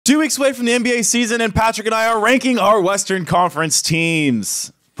2 weeks away from the NBA season, and Patrick and I are ranking our Western Conference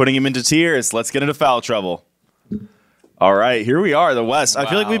teams, putting them into tiers. Let's get into foul trouble. All right, here we are, the West. Wow. I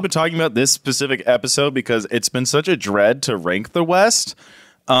feel like we've been talking about this specific episode because it's been such a dread to rank the West.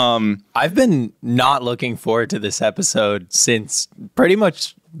 I've been not looking forward to this episode since pretty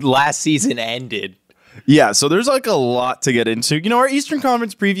much last season ended. Yeah, so there's like a lot to get into. You know, our Eastern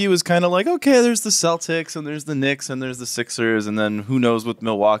Conference preview is kind of like, okay, there's the Celtics and there's the Knicks and there's the Sixers, and then who knows with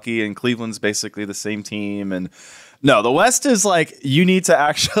Milwaukee, and Cleveland's basically the same team. And no, the West is like, you need to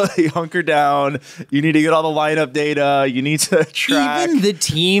actually hunker down. You need to get all the lineup data. You need to track even the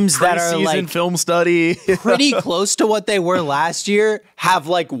teams that are like film study pretty close to what they were last year have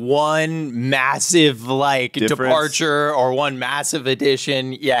like one massive like departure or one massive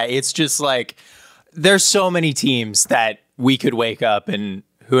addition. Yeah, it's just like there's so many teams that we could wake up and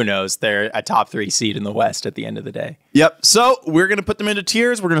who knows, they're a top 3 seed in the West at the end of the day. Yep. So we're going to put them into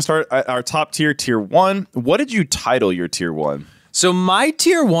tiers. We're going to start at our top tier, tier 1. What did you title your tier 1? So my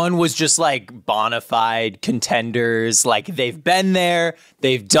tier 1 was just like bona fide contenders. Like they've been there,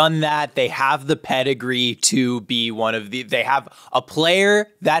 they've done that. They have the pedigree to be one of the, they have a player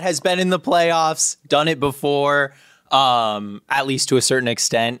that has been in the playoffs, done it before, at least to a certain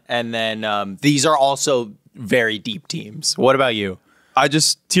extent. And then these are also very deep teams. What about you?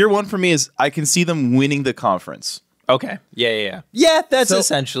 Tier 1 for me is I can see them winning the conference. Okay. Yeah. Yeah, that's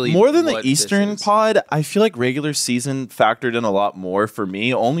essentially more than the Eastern pod. I feel like regular season factored in a lot more for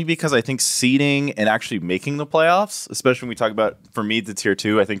me, only because I think seeding and actually making the playoffs, especially when we talk about, for me, the tier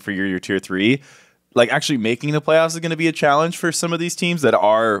 2, I think for your tier 3, like actually making the playoffs is going to be a challenge for some of these teams that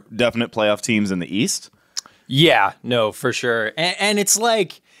are definite playoff teams in the East. Yeah, no, for sure. And it's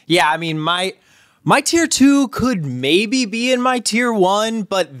like, yeah, I mean, my tier 2 could maybe be in my tier 1,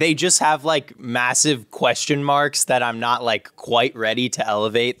 but they just have like massive question marks that I'm not like quite ready to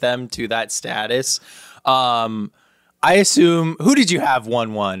elevate them to that status. I assume, who did you have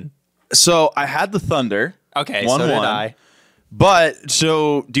 1-1? So I had the Thunder. Okay, 1-1. So did I. But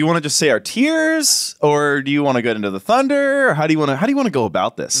so do you want to just say our tiers, or do you want to get into the Thunder, or how do you want to go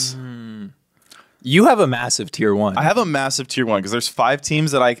about this? You have a massive tier 1. I have a massive tier 1 because there's 5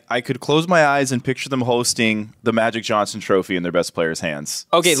 teams that I could close my eyes and picture them hosting the Magic Johnson Trophy in their best players' hands.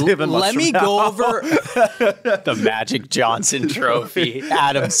 Okay, let me go over the Magic Johnson Trophy.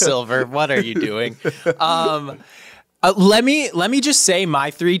 Adam Silver, what are you doing? Let me just say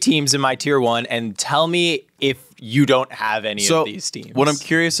my 3 teams in my tier 1 and tell me if you don't have any of these teams. What I'm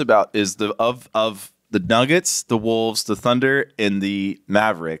curious about is of the Nuggets, the Wolves, the Thunder, and the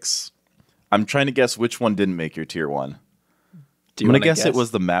Mavericks. I'm trying to guess which one didn't make your tier 1. I'm going to guess it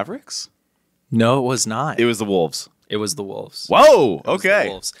was the Mavericks? No, it was not. It was the Wolves. It was the Wolves. Whoa, okay. The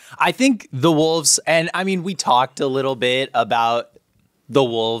Wolves. I think the Wolves, and I mean, we talked a little bit about the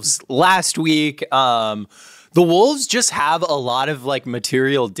Wolves last week. The Wolves just have a lot of like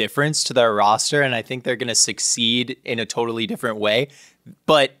material difference to their roster, and I think they're going to succeed in a totally different way.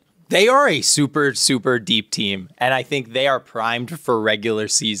 But they are a super, super deep team, and I think they are primed for regular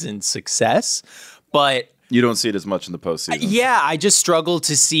season success. But you don't see it as much in the postseason. Yeah, I just struggle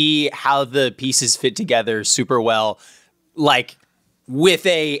to see how the pieces fit together super well. Like with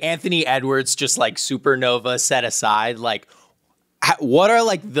a Anthony Edwards just like supernova set aside, like what are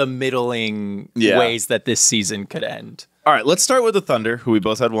like the middling ways that this season could end? All right, let's start with the Thunder, who we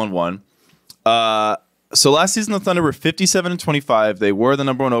both had 1-1. So last season, the Thunder were 57-25. They were the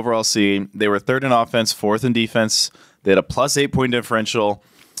number 1 overall seed. They were 3rd in offense, 4th in defense. They had a plus 8-point differential.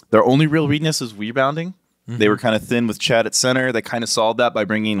 Their only real weakness is rebounding. Mm-hmm. They were kind of thin with Chad at center. They kind of solved that by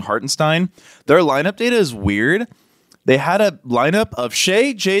bringing Hartenstein. Their lineup data is weird. They had a lineup of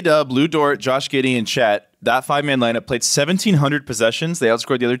Shea, J-Dub, Lou Dort, Josh Giddey, and Chet. That 5-man lineup played 1,700 possessions. They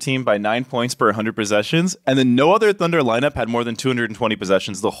outscored the other team by 9 points per 100 possessions. And then no other Thunder lineup had more than 220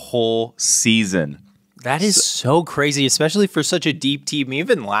 possessions the whole season. That is so crazy, especially for such a deep team,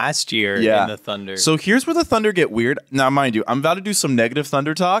 even last year in the Thunder. So here's where the Thunder get weird. Now, mind you, I'm about to do some negative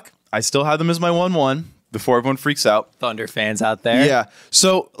Thunder talk. I still have them as my 1-1 before everyone freaks out. Thunder fans out there. Yeah.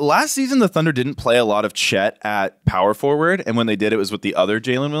 So last season, the Thunder didn't play a lot of Chet at power forward. And when they did, it was with the other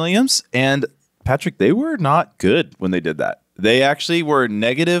Jalen Williams. And Patrick, they were not good when they did that. They actually were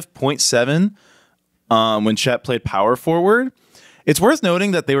negative 0.7 when Chet played power forward. It's worth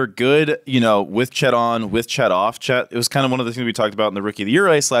noting that they were good, with Chet on, with Chet off. Chet, it was kind of one of the things we talked about in the Rookie of the Year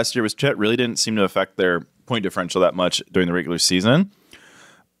race last year, was Chet really didn't seem to affect their point differential that much during the regular season.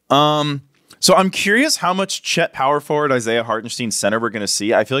 So I'm curious how much Chet power forward, Isaiah Hartenstein center we're going to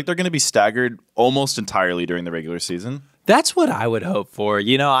see. I feel like they're going to be staggered almost entirely during the regular season. That's what I would hope for.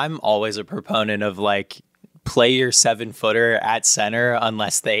 I'm always a proponent of like play your 7-footer at center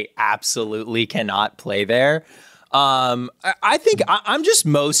unless they absolutely cannot play there. I think I'm just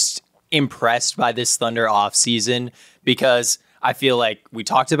most impressed by this Thunder offseason because I feel like we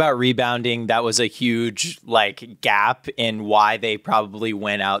talked about rebounding. That was a huge gap in why they probably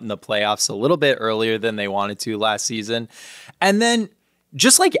went out in the playoffs a little bit earlier than they wanted to last season. And then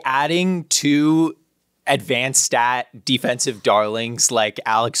just adding two advanced stat defensive darlings like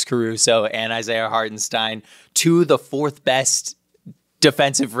Alex Caruso and Isaiah Hartenstein to the 4th best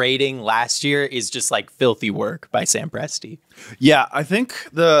defensive rating last year is just filthy work by Sam Presti. Yeah, I think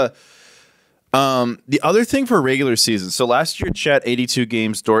the other thing for regular season, so last year, Chet, 82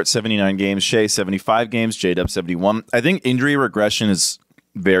 games, Dort, 79 games, Shea, 75 games, J-Dub, 71. I think injury regression is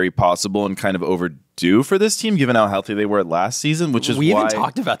very possible and kind of overdue for this team, given how healthy they were last season, which is we why... even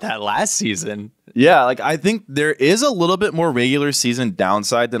talked about that last season. Yeah, I think there is a little bit more regular season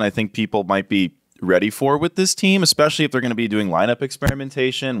downside than I think people might be ready for with this team, especially if they're going to be doing lineup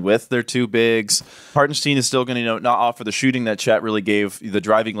experimentation with their two bigs. Hartenstein is still going to not offer the shooting that Chet really gave the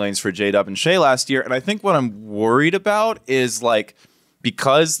driving lanes for J-Dub and Shea last year. And I think what I'm worried about is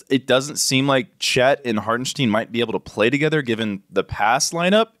because it doesn't seem like Chet and Hartenstein might be able to play together given the past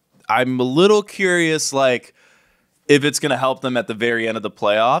lineup, I'm a little curious if it's going to help them at the very end of the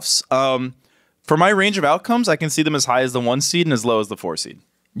playoffs. For my range of outcomes, I can see them as high as the 1 seed and as low as the 4 seed.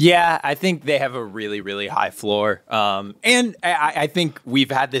 Yeah, I think they have a really, really high floor. And I think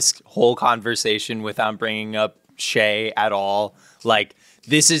we've had this whole conversation without bringing up Shea at all.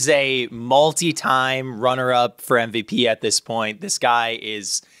 This is a multi-time runner-up for MVP at this point. This guy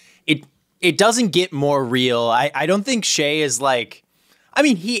is... It doesn't get more real. I don't think Shea is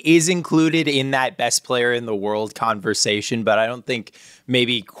he is included in that best player in the world conversation, but I don't think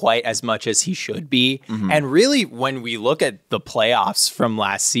maybe quite as much as he should be. Mm-hmm. And really, when we look at the playoffs from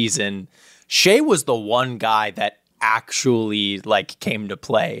last season, Shea was the one guy that actually came to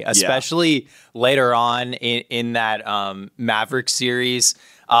play, especially later on in that Mavericks series.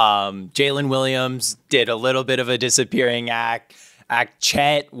 Jalen Williams did a little bit of a disappearing act.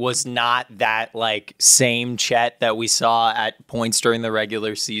 Chet was not that same Chet that we saw at points during the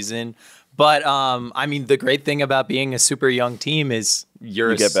regular season. But the great thing about being a super young team is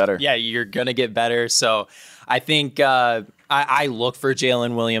you get better. Yeah, you're gonna get better. So I think I look for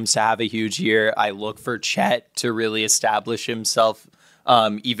Jalen Williams to have a huge year. I look for Chet to really establish himself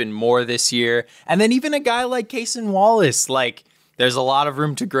even more this year. And then even a guy like Cason Wallace, there's a lot of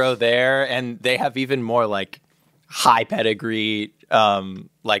room to grow there, and they have even more high pedigree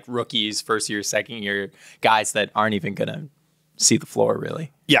rookies, first year, second year guys that aren't even gonna see the floor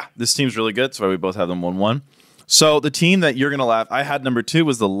really. Yeah, this team's really good. That's why we both have them 1-1. So the team that you're gonna laugh, I had number 2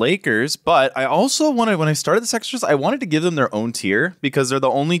 was the Lakers, but I also wanted, when I started this exercise, I wanted to give them their own tier because they're the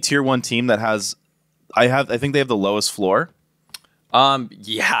only tier 1 team that has. I think they have the lowest floor.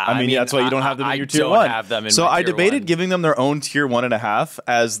 Yeah, I mean that's why you don't have them in your tier 1. I don't have them in so my I tier debated 1. giving them their own tier 1.5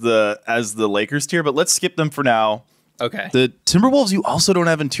 as the Lakers tier, but let's skip them for now. Okay. The Timberwolves you also don't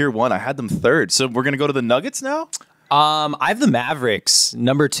have in tier 1. I had them 3rd. So we're going to go to the Nuggets now? I have the Mavericks,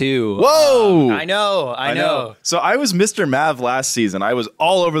 number 2. Whoa! I know. So I was Mr. Mav last season. I was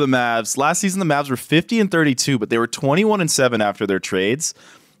all over the Mavs. Last season, the Mavs were 50-32, but they were 21-7 after their trades.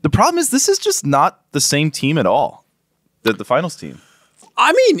 The problem is this is just not the same team at all, the finals team.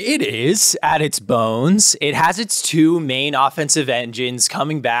 It is at its bones. It has its 2 main offensive engines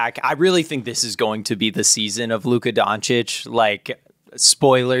coming back. I really think this is going to be the season of Luka Doncic.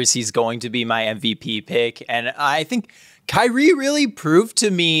 Spoilers, he's going to be my MVP pick. And I think Kyrie really proved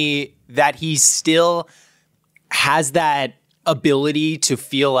to me that he still has that ability to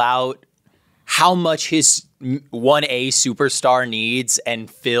feel out how much his 1A superstar needs and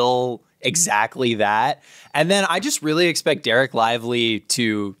fill exactly that. And then I just really expect Derek Lively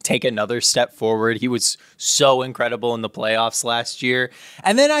to take another step forward. He was so incredible in the playoffs last year.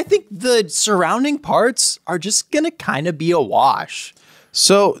 And then I think the surrounding parts are just going to kind of be a wash.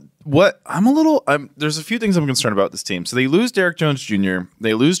 So there's a few things I'm concerned about this team. So they lose Derek Jones Jr.,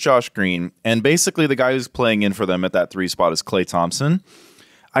 they lose Josh Green, and basically the guy who's playing in for them at that 3 spot is Klay Thompson.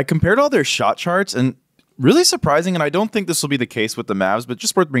 I compared all their shot charts, and really surprising, and I don't think this will be the case with the Mavs, but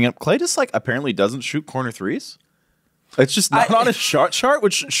just worth bringing up, Klay just apparently doesn't shoot corner threes. It's just not on a shot chart,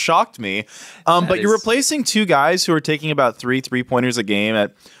 which shocked me. But you're replacing 2 guys who are taking about 3 3-pointers a game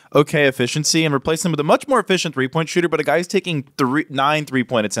at okay efficiency and replacing them with a much more efficient 3-point shooter, but a guy who's taking 9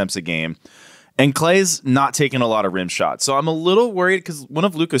 3-point attempts a game. And Klay's not taking a lot of rim shots. So I'm a little worried because one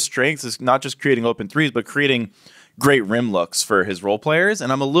of Luka's strengths is not just creating open threes, but creating great rim looks for his role players.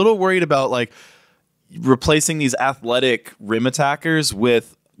 And I'm a little worried about replacing these athletic rim attackers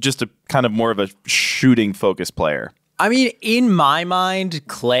with just a kind of more of a shooting focused player? I mean, in my mind,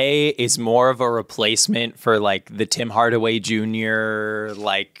 Clay is more of a replacement for like the Tim Hardaway Jr.,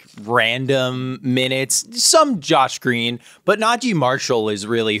 like random minutes, some Josh Green, but Najee Marshall is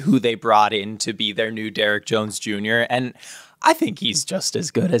really who they brought in to be their new Derrick Jones Jr. And I think he's just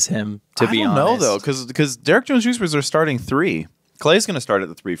as good as him, to be honest. I don't know, though, because Derrick Jones Jr. is their starting 3. Clay's going to start at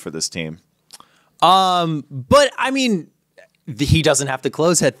the 3 for this team. But I mean, he doesn't have to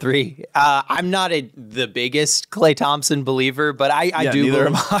close at 3. I'm not the biggest Klay Thompson believer, but I do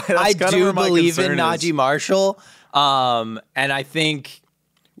believe in Najee Marshall. And I think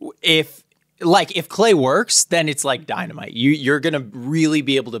if Klay works, then it's like dynamite. You're going to really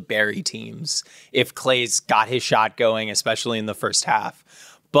be able to bury teams if Klay's got his shot going, especially in the first half.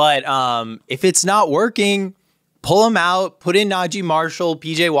 But if it's not working, pull him out, put in Najee Marshall,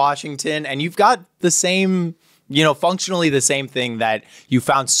 PJ Washington, and you've got the same, functionally the same thing that you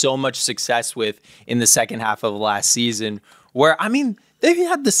found so much success with in the second half of last season, where, I mean, they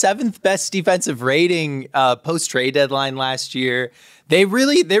had the 7th best defensive rating post-trade deadline last year. They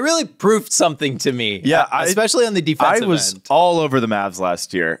really proved something to me. Yeah, especially on the defensive end. I was all over the Mavs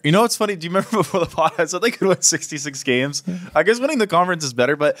last year. You know what's funny? Do you remember before the pod I said they could win 66 games? I guess winning the conference is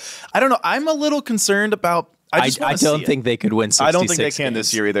better, but I don't know. I'm a little concerned about. I don't think they could win 66 I don't think they can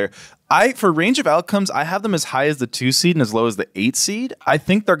this year either. For range of outcomes, I have them as high as the 2 seed and as low as the 8 seed. I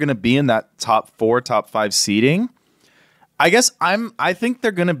think they're going to be in that top 4, top 5 seeding. I think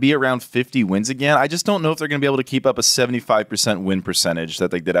they're going to be around 50 wins again. I just don't know if they're going to be able to keep up a 75% win percentage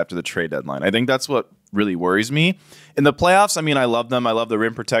that they did after the trade deadline. I think that's what really worries me. In the playoffs, I mean, I love them. I love the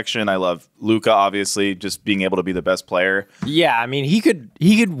rim protection. I love Luka, obviously, just being able to be the best player. Yeah, I mean, he could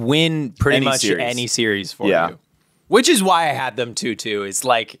win pretty much any series for you. Which is why I had them too. Is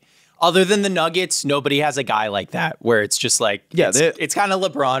like, other than the Nuggets, nobody has a guy like that where it's just like, it's kind of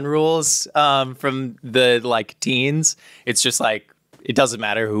LeBron rules from the like teens. It's just like, it doesn't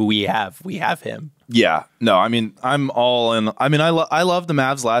matter who we have him. Yeah, no, I mean, I'm all in. I mean, I love the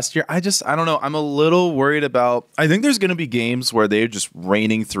Mavs last year. I don't know. I'm a little worried about, I think there's going to be games where they're just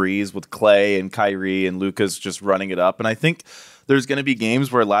raining threes with Clay and Kyrie and Luka's just running it up. And I think there's going to be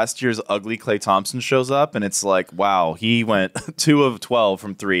games where last year's ugly Klay Thompson shows up and it's like, wow, he went 2 of 12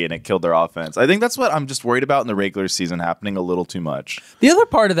 from 3 and it killed their offense. I think that's what I'm just worried about in the regular season happening a little too much. The other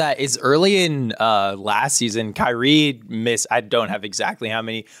part of that is early in last season, Kyrie missed, I don't have exactly how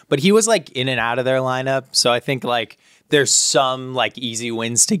many, but he was like in and out of their lineup. So I think like there's some like easy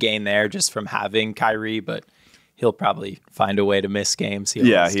wins to gain there just from having Kyrie, but he'll probably find a way to miss games.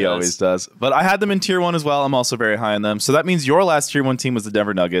 He always does. But I had them in tier 1 as well. I'm also very high on them. So that means your last tier 1 team was the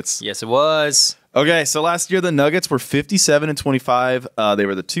Denver Nuggets. Yes, it was. Okay, so last year the Nuggets were 57-25. They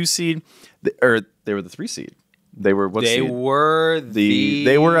were the 2 seed, or they were the 3 seed. They were what seed?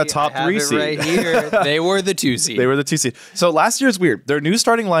 They were a top 3 seed right here. They were the 2 seed. They were the 2 seed. So last year is weird. Their new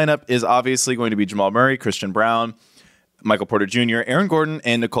starting lineup is obviously going to be Jamal Murray, Christian Brown, Michael Porter Jr., Aaron Gordon,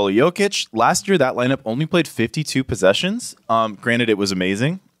 and Nikola Jokic. Last year, that lineup only played 52 possessions. Granted, it was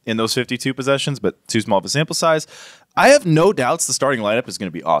amazing in those 52 possessions, but too small of a sample size. I have no doubts the starting lineup is going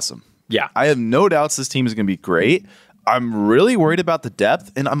to be awesome. Yeah. I have no doubts this team is going to be great. I'm really worried about the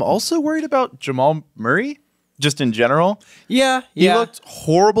depth, and I'm also worried about Jamal Murray, just in general. Yeah. He looked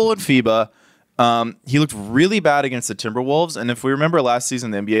horrible in FIBA. He looked really bad against the Timberwolves, and if we remember last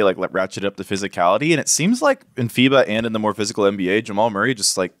season, the NBA like ratcheted up the physicality, and it seems like in FIBA and in the more physical NBA, Jamal Murray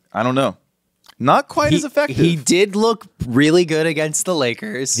just like, I don't know, not quite as effective. He did look really good against the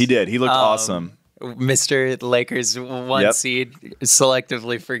Lakers. He did. He looked awesome. Mr. Lakers 1 seed,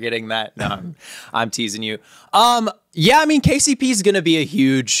 selectively forgetting that. No, I'm teasing you. Yeah, I mean, KCP is going to be a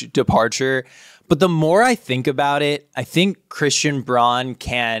huge departure, but the more I think about it, I think Christian Braun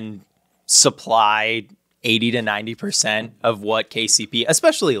can supply 80 to 90% of what KCP,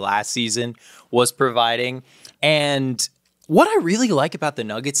 especially last season, was providing. And what I really like about the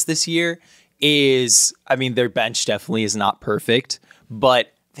Nuggets this year is, I mean, their bench definitely is not perfect,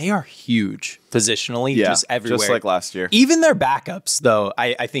 but they are huge positionally, just everywhere. Just like last year. Even their backups, though,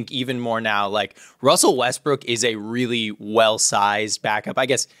 I think even more now. Like, Russell Westbrook is a really well-sized backup. I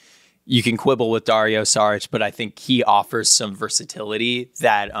guess you can quibble with Dario Saric, but I think he offers some versatility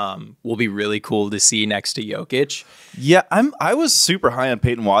that will be really cool to see next to Jokic. Yeah, I was super high on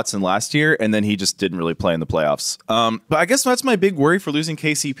Peyton Watson last year, and then he just didn't really play in the playoffs. But I guess that's my big worry for losing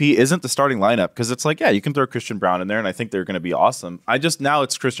KCP isn't the starting lineup, because it's like, yeah, you can throw Christian Brown in there, and I think they're going to be awesome. Now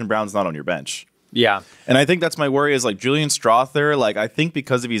it's Christian Brown's not on your bench. Yeah. And I think that's my worry is like Julian Strother, like I think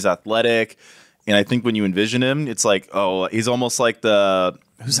because of he's athletic, and I think when you envision him, it's like, oh, he's almost like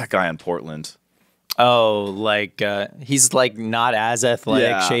who's that guy in Portland? Oh, like he's like not as athletic,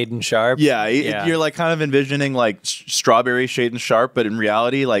 Yeah. Shaden Sharp. Yeah, you're like kind of envisioning like strawberry Shaden Sharp, but in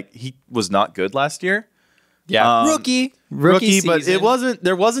reality, like he was not good last year. Yeah, rookie, But season.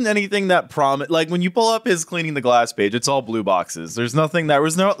 there wasn't anything that like when you pull up his cleaning the glass page, it's all blue boxes. There's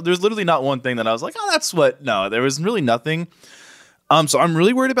literally not one thing that I was like, there was really nothing. So I'm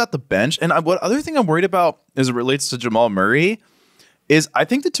really worried about the bench. And what other thing I'm worried about as it relates to Jamal Murray is I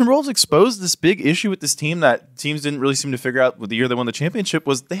think the Timberwolves exposed this big issue with this team that teams didn't really seem to figure out with the year they won the championship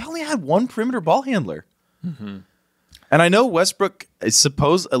was they only had one perimeter ball handler. Mm-hmm. And I know Westbrook, I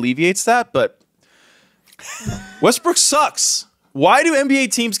suppose, alleviates that, but Westbrook sucks. Why do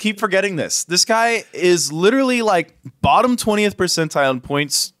NBA teams keep forgetting this? This guy is literally like bottom 20th percentile in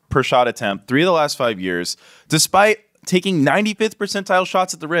points per shot attempt 3 of the last 5 years, despite taking 95th percentile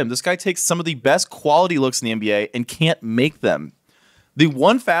shots at the rim. This guy takes some of the best quality looks in the NBA and can't make them. The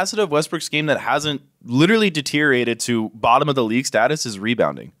one facet of Westbrook's game that hasn't literally deteriorated to bottom of the league status is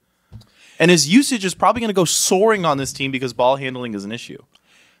rebounding. And his usage is probably going to go soaring on this team because ball handling is an issue.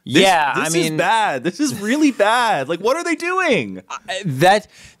 This is bad. This is really bad. Like, what are they doing?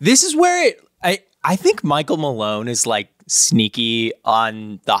 This is where I think Michael Malone is like sneaky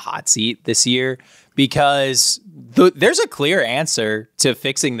on the hot seat this year because there's a clear answer to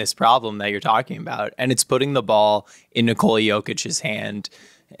fixing this problem that you're talking about, and it's putting the ball in Nikola Jokic's hand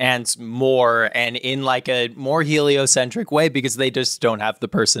and in like a more heliocentric way because they just don't have the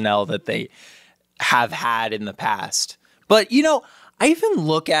personnel that they have had in the past. But, I even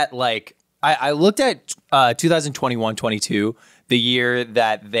look at I looked at 2021-22, the year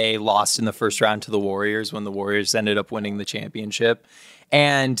that they lost in the first round to the Warriors when the Warriors ended up winning the championship.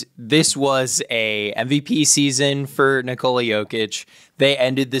 And this was a MVP season for Nikola Jokic. They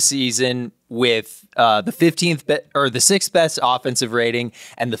ended the season with the 6th best offensive rating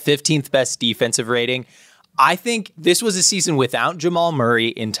and the 15th best defensive rating. I think this was a season without Jamal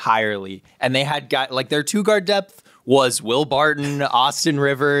Murray entirely. And they had their 2-guard depth was Will Barton, Austin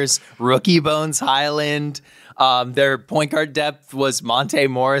Rivers, rookie Bones Highland. Their point guard depth was Monte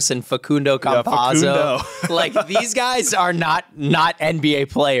Morris and Facundo Campazzo. Facundo. These guys are not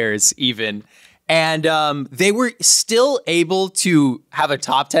NBA players even. And they were still able to have a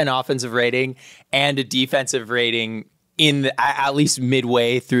top 10 offensive rating and a defensive rating at least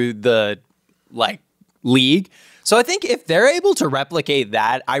midway through the league. So I think if they're able to replicate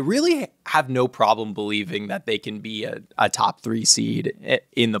that, I really have no problem believing that they can be a top 3 seed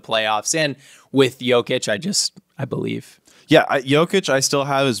in the playoffs. And with Jokic, I believe. Yeah, Jokic, I still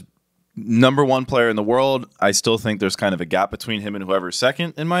have as number 1 player in the world. I still think there's kind of a gap between him and whoever's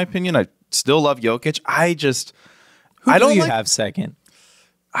second, in my opinion. I still love Jokic. Who do you have second?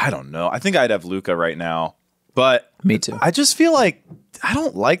 I don't know. I think I'd have Luka right now. But me too. I just feel like I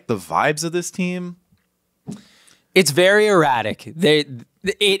don't like the vibes of this team. It's very erratic.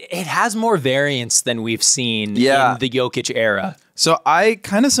 It has more variance than we've seen in the Jokic era. So I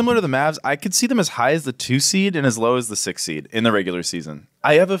kind of similar to the Mavs. I could see them as high as the 2 seed and as low as the 6 seed in the regular season.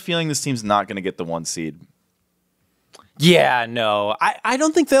 I have a feeling this team's not going to get the 1 seed. Yeah, no. I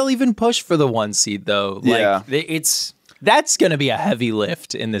don't think they'll even push for the 1 seed though. That's going to be a heavy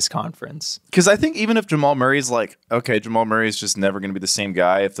lift in this conference. Because I think even if Jamal Murray's Jamal Murray's just never going to be the same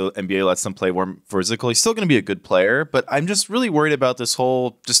guy if the NBA lets them play more physical, he's still going to be a good player. But I'm just really worried about this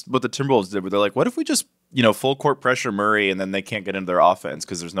just what the Timberwolves did, where they're like, what if we just, full court pressure Murray and then they can't get into their offense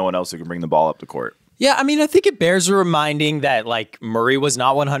because there's no one else who can bring the ball up the court. Yeah, I mean, I think it bears reminding that Murray was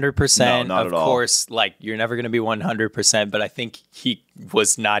not 100%. No, not at all. Of course, you're never going to be 100%, but I think he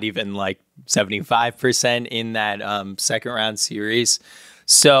was not even 75% in that second round series.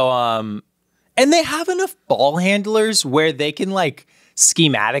 So, and they have enough ball handlers where they can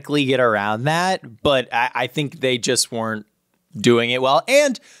schematically get around that, but I think they just weren't doing it well.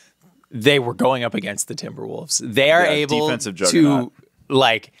 And they were going up against the Timberwolves. They are able to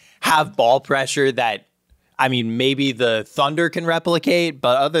have ball pressure that, I mean, maybe the Thunder can replicate,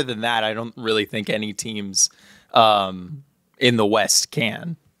 but other than that, I don't really think any teams in the West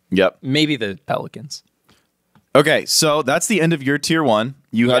can. Yep. Maybe the Pelicans. Okay, so that's the end of your tier 1.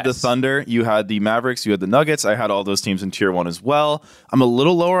 You had the Thunder, you had the Mavericks, you had the Nuggets. I had all those teams in tier 1 as well. I'm a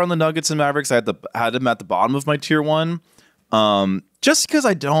little lower on the Nuggets and Mavericks. I had them at the bottom of my tier 1. Just because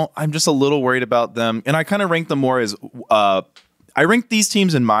I'm just a little worried about them. And I kind of rank them more as I rank these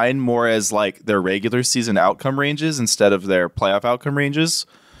teams in mine more as their regular season outcome ranges instead of their playoff outcome ranges.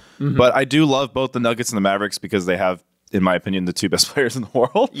 Mm-hmm. But I do love both the Nuggets and the Mavericks because they have, in my opinion, the 2 best players in the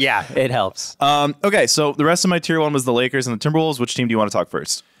world. Yeah, it helps. Okay, so the rest of my tier 1 was the Lakers and the Timberwolves. Which team do you want to talk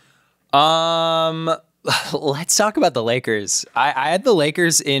first? Let's talk about the Lakers. I had the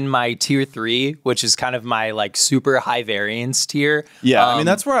Lakers in my tier 3, which is kind of my like super high variance tier. Yeah, I mean,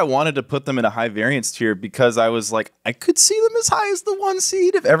 that's where I wanted to put them in a high variance tier because I was like, I could see them as high as the 1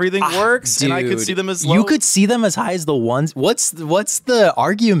 seed if everything works, dude, and I could see them as low. You could see them as high as the 1. What's the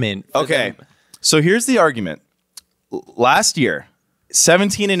argument? Okay, so here's the argument. Last year,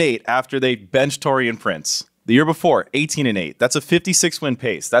 17-8 after they benched Taurean Prince. The year before, 18-8. That's a 56-win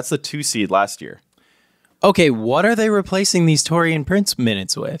pace. That's the 2 seed last year. Okay, what are they replacing these Taurean Prince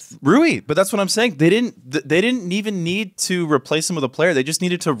minutes with? Rui, but that's what I'm saying. They didn't even need to replace him with a player. They just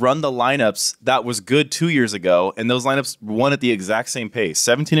needed to run the lineups that was good 2 years ago, and those lineups won at the exact same pace.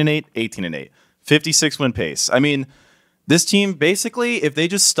 17-8, 18-8. 56-win pace. I mean, this team, basically, if they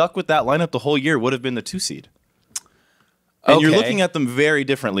just stuck with that lineup the whole year, would have been the 2 seed. And you're looking at them very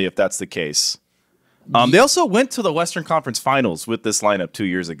differently if that's the case. They also went to the Western Conference Finals with this lineup 2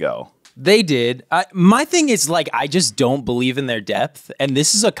 years ago. They did. My thing is, like, I just don't believe in their depth. And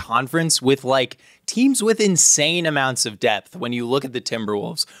this is a conference with, like, teams with insane amounts of depth. When you look at the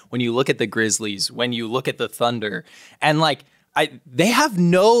Timberwolves, when you look at the Grizzlies, when you look at the Thunder. And, like, they have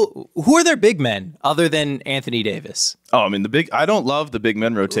no... Who are their big men other than Anthony Davis? Oh, I mean, I don't love the big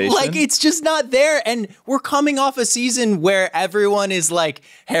men rotation. Like, it's just not there. And we're coming off a season where everyone is, like,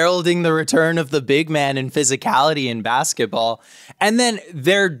 heralding the return of the big man and physicality in basketball. And then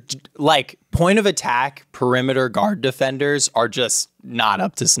their, like, point of attack perimeter guard defenders are just not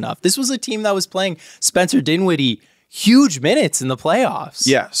up to snuff. This was a team that was playing Spencer Dinwiddie huge minutes in the playoffs.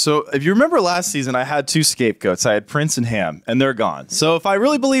 Yeah, so if you remember last season, I had 2 scapegoats. I had Prince and Ham, and they're gone. So if I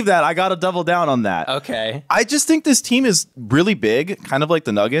really believe that, I got to double down on that. Okay. I just think this team is really big, kind of like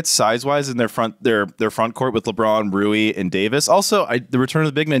the Nuggets, size-wise, in their front court with LeBron, Rui, and Davis. Also, the return of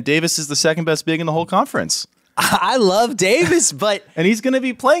the big man. Davis is the second best big in the whole conference. I love Davis, but... and he's going to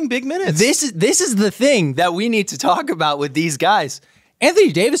be playing big minutes. This is the thing that we need to talk about with these guys.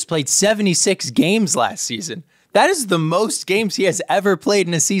 Anthony Davis played 76 games last season. That is the most games he has ever played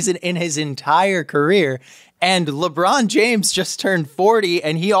in a season in his entire career. And LeBron James just turned 40,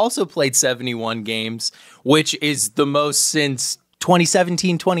 and he also played 71 games, which is the most since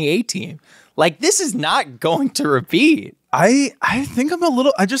 2017, 2018. Like, this is not going to repeat. I think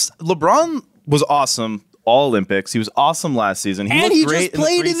LeBron was awesome. All Olympics. He was awesome last season. He just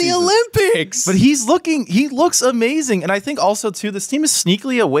played in the Olympics. But he looks amazing. And I think also, too, this team is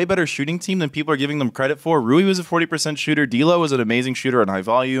sneakily a way better shooting team than people are giving them credit for. Rui was a 40% shooter. D'Lo was an amazing shooter on high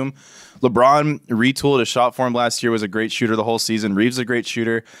volume. LeBron retooled a shot for him last year, was a great shooter the whole season. Reeves a great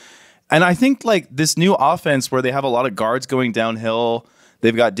shooter. And I think, like, this new offense where they have a lot of guards going downhill,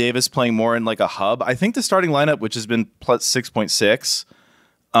 they've got Davis playing more in, like, a hub. I think the starting lineup, which has been plus 6.6,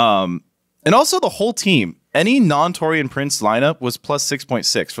 and also the whole team, any non-Taurean Prince lineup was plus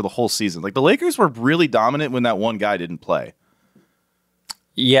 6.6 for the whole season. Like, the Lakers were really dominant when that one guy didn't play.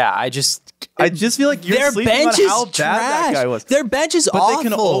 Yeah, I just feel like you're their sleeping bench on is how trash. bad that guy was. Their bench is awful. But they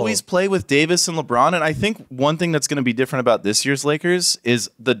can always play with Davis and LeBron. And I think one thing that's going to be different about this year's Lakers is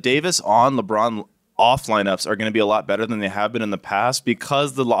the Davis on, LeBron off lineups are going to be a lot better than they have been in the past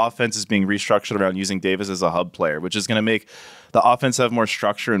because the offense is being restructured around using Davis as a hub player, which is going to make the offense have more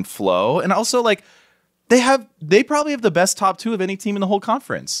structure and flow. And also, like, they probably have the best top 2 of any team in the whole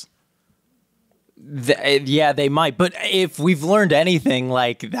conference. Yeah, they might. But if we've learned anything,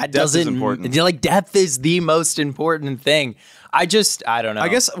 like, that depth doesn't... is important. Like, depth is the most important thing. I don't know. I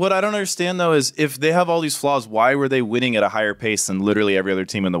guess what I don't understand, though, is if they have all these flaws, why were they winning at a higher pace than literally every other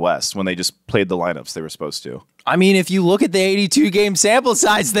team in the West when they just played the lineups they were supposed to? I mean, if you look at the 82-game sample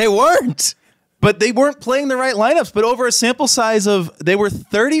size, they weren't. But they weren't playing the right lineups. But over a sample size of... They were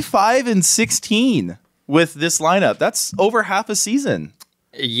 35-16 with this lineup. That's over half a season.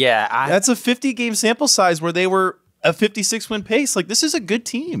 Yeah. That's a 50-game sample size where they were a 56-win pace. Like, this is a good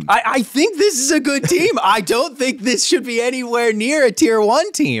team. I think this is a good team. I don't think this should be anywhere near a tier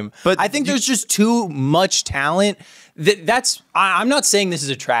 1 team. But I think there's just too much talent. I'm not saying this is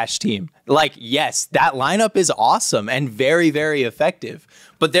a trash team. Like, yes, that lineup is awesome and very, very effective.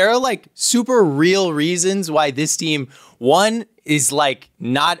 But there are, like, super real reasons why this team, one, is, like,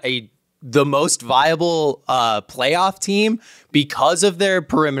 not the most viable playoff team because of their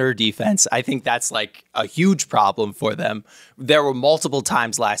perimeter defense. I think that's, like, a huge problem for them. There were multiple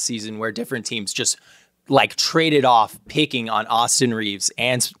times last season where different teams just, like, traded off picking on Austin Reeves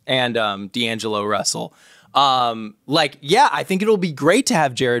and D'Angelo Russell. Yeah, I think it'll be great to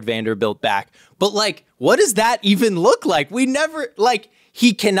have Jared Vanderbilt back. But, like, what does that even look like? We never, like,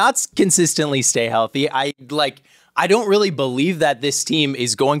 he cannot consistently stay healthy. I don't really believe that this team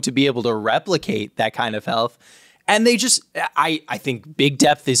is going to be able to replicate that kind of health. And they just, I think big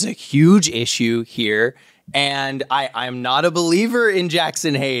depth is a huge issue here. And I'm not a believer in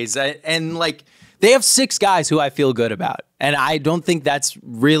Jackson Hayes. And like, they have 6 guys who I feel good about. And I don't think that's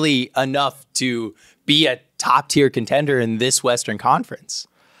really enough to be a top tier contender in this Western Conference.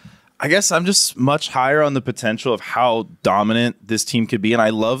 I guess I'm just much higher on the potential of how dominant this team could be. And I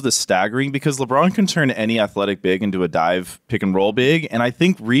love the staggering because LeBron can turn any athletic big into a dive pick and roll big. And I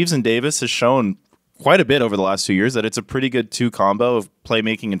think Reeves and Davis has shown quite a bit over the last 2 years that it's a pretty good 2 combo of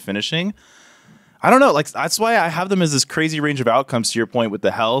playmaking and finishing. I don't know. Like, that's why I have them as this crazy range of outcomes, to your point, with the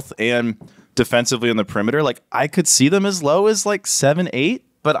health and defensively on the perimeter. Like, I could see them as low as like 7-8,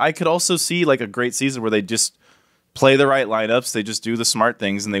 but I could also see like a great season where they just play the right lineups, they just do the smart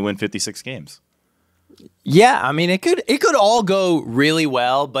things, and they win 56 games. Yeah, I mean, it could all go really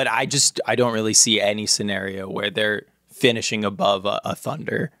well, but I don't really see any scenario where they're finishing above a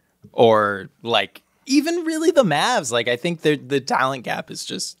Thunder or like even really the Mavs. Like, I think the talent gap is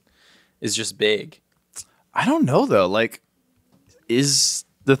just big. I don't know though. Like, is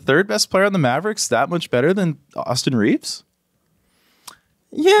the 3rd best player on the Mavericks that much better than Austin Reeves?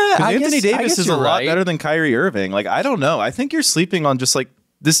 Yeah, Anthony Davis is a lot better than Kyrie Irving. Like, I don't know. I think you're sleeping on just like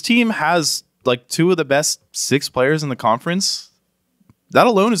this team has like 2 of the best 6 players in the conference. That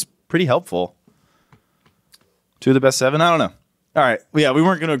alone is pretty helpful. 2 of the best 7. I don't know. All right. Yeah, we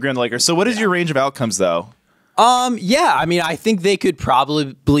weren't going to agree on the Lakers. So what is your range of outcomes though? Yeah, I mean, I think they could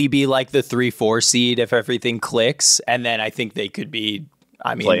probably be like the 3-4 seed if everything clicks. And then I think they could be,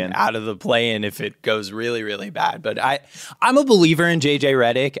 out of the play-in if it goes really, really bad. But I'm a believer in JJ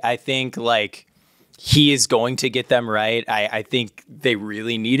Redick. I think like he is going to get them right. I think they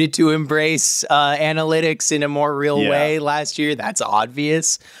really needed to embrace analytics in a more real way last year. That's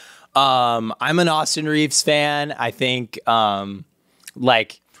obvious. I'm an Austin Reeves fan. I think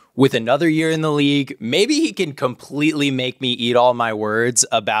with another year in the league, maybe he can completely make me eat all my words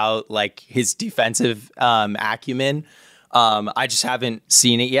about like his defensive acumen. I just haven't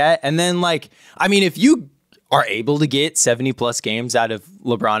seen it yet. And then if you are able to get 70 plus games out of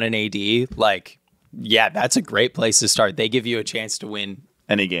LeBron and AD, that's a great place to start. They give you a chance to win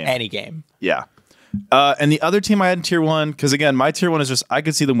any game. Yeah. And the other team I had in tier 1, because again, my tier 1 is just, I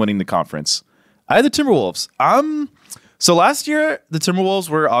could see them winning the conference. I had the Timberwolves. So last year, the Timberwolves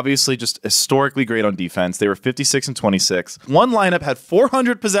were obviously just historically great on defense. They were 56-26. One lineup had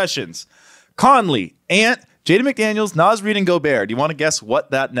 400 possessions. Conley, Ant, Jaden McDaniels, Naz Reid, and Gobert. Do you want to guess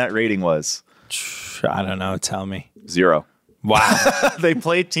what that net rating was? I don't know. Tell me. 0. Wow. They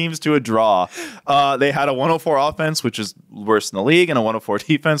played teams to a draw. They had a 104 offense, which is worst in the league, and a 104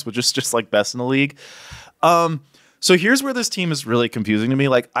 defense, which is just like best in the league. So here's where this team is really confusing to me.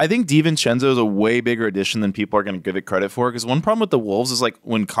 Like, I think DiVincenzo is a way bigger addition than people are going to give it credit for. Because one problem with the Wolves is like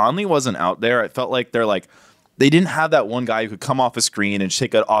when Conley wasn't out there, it felt like they didn't have that one guy who could come off a screen and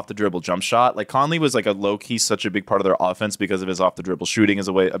take an off the dribble jump shot. Like Conley was like a low key, such a big part of their offense because of his off the dribble shooting, his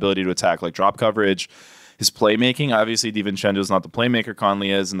ability to attack, like drop coverage, his playmaking. Obviously, DiVincenzo is not the playmaker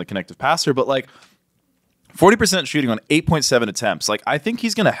Conley is and the connective passer, but like 40% shooting on 8.7 attempts. Like, I think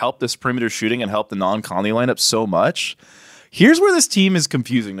he's going to help this perimeter shooting and help the non-Conley lineup so much. Here's where this team is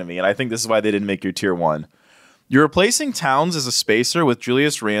confusing to me, and I think this is why they didn't make your tier 1. You're replacing Towns as a spacer with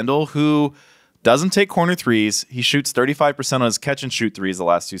Julius Randle, who doesn't take corner threes. He shoots 35% on his catch and shoot threes the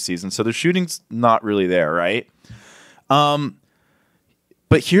last 2 seasons, so the shooting's not really there, right? But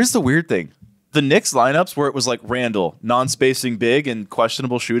here's the weird thing. The Knicks lineups where it was like Randle, non-spacing big and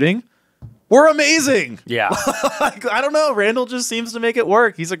questionable shooting, were amazing. Yeah. I don't know. Randle just seems to make it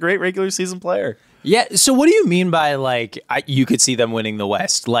work. He's a great regular season player. Yeah. So what do you mean by you could see them winning the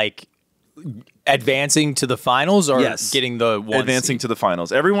West? Like advancing to the finals or getting the one advancing seed? To the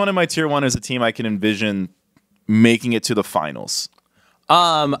finals. Everyone in my tier 1 is a team I can envision making it to the finals.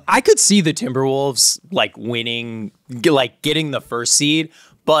 I could see the Timberwolves winning, getting the first seed.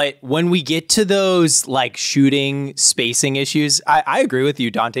 But when we get to those shooting spacing issues, I agree with you.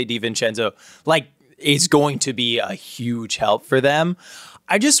 Dante DiVincenzo is going to be a huge help for them.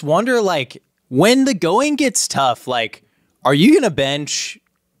 I just wonder when the going gets tough, are you going to bench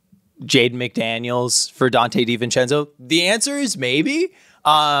Jaden McDaniels for Dante DiVincenzo? The answer is maybe.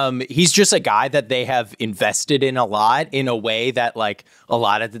 He's just a guy that they have invested in a lot in a way that a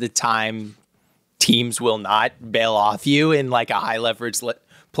lot of the time teams will not bail off you in a high leverage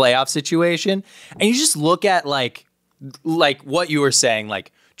playoff situation. And you just look at what you were saying,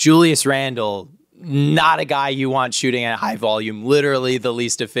 Julius Randle, not a guy you want shooting at high volume, literally the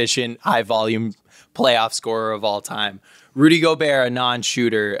least efficient high volume playoff scorer of all time. Rudy Gobert, a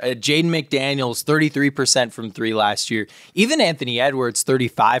non-shooter. Jaden McDaniels, 33% from three last year. Even Anthony Edwards,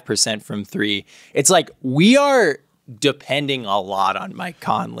 35% from three. It's like we are depending a lot on Mike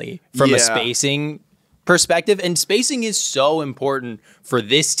Conley from a spacing perspective. And spacing is so important for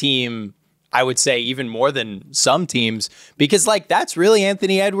this team, I would say even more than some teams, because like that's really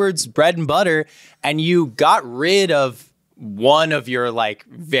Anthony Edwards' bread and butter. And you got rid of one of your like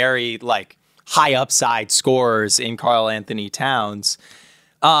very like high upside scorers in Karl Anthony Towns.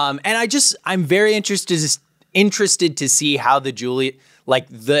 And I'm very interested to see how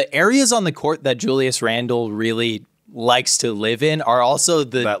the areas on the court that Julius Randle really likes to live in are also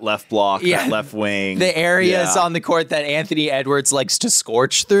that left block, that left wing. The areas on the court that Anthony Edwards likes to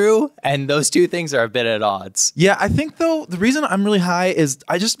scorch through. And those two things are a bit at odds. Yeah, I think though, the reason I'm really high is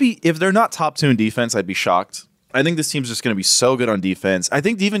if they're not top 2 in defense, I'd be shocked. I think this team's just going to be so good on defense. I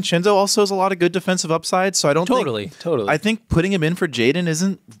think DiVincenzo also has a lot of good defensive upside, so I don't Totally. I think putting him in for Jaden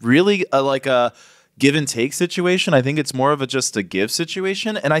isn't really a give and take situation. I think it's more of just a give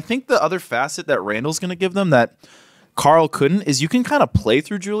situation. And I think the other facet that Randall's going to give them that Karl couldn't is you can kind of play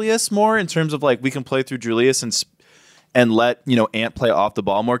through Julius more in terms of like we can play through Julius and let Ant play off the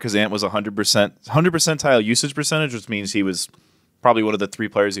ball more because Ant was 100 percentile usage percentage, which means he was probably one of the 3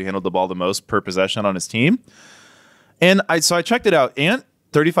 players who handled the ball the most per possession on his team. And I checked it out. Ant,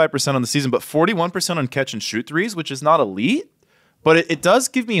 35% on the season, but 41% on catch and shoot threes, which is not elite. But it does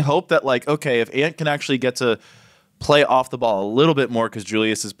give me hope that, like, okay, if Ant can actually get to play off the ball a little bit more because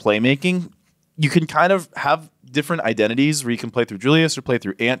Julius is playmaking, you can kind of have different identities where you can play through Julius or play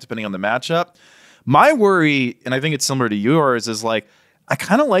through Ant, depending on the matchup. My worry, and I think it's similar to yours, is like, I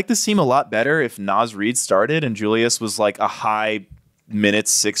kind of like this team a lot better if Naz Reid started and Julius was like a high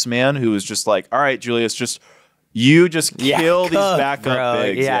minutes 6-man who was just like, all right, Julius, you just kill these backup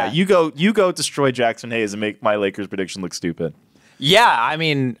bigs. Yeah. You go destroy Jackson Hayes and make my Lakers prediction look stupid. Yeah, I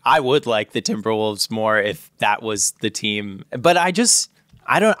mean, I would like the Timberwolves more if that was the team. But I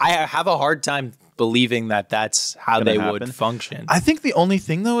have a hard time believing that that's how they would function. I think the only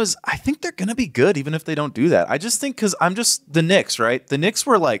thing, though, is I think they're going to be good even if they don't do that. I just think because the Knicks, right? The Knicks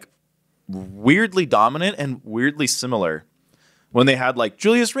were like weirdly dominant and weirdly similar. When they had like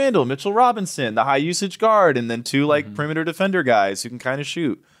Julius Randle, Mitchell Robinson, the high usage guard, and then 2 like perimeter defender guys who can kind of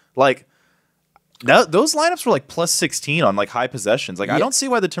shoot. Like those lineups were like plus 16 on like high possessions. Like I don't see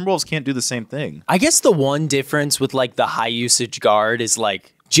why the Timberwolves can't do the same thing. I guess the one difference with like the high usage guard is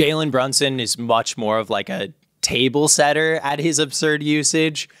like Jalen Brunson is much more of like a table setter at his absurd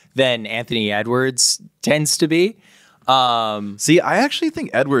usage than Anthony Edwards tends to be. See, I actually think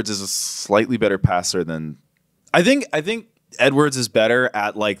Edwards is a slightly better passer than I think Edwards is better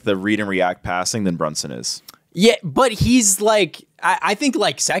at like the read and react passing than Brunson is. Yeah, but he's like, I think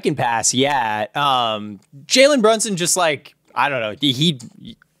like second pass. Yeah. Jalen Brunson just like, I don't know. He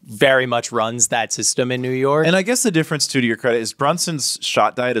very much runs that system in New York. And I guess the difference too, to your credit, is Brunson's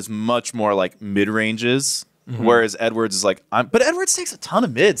shot diet is much more like mid ranges. Whereas Edwards is like, but Edwards takes a ton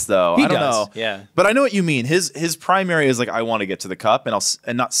of mids though. I don't know. Yeah. But I know what you mean. His primary is like, I want to get to the cup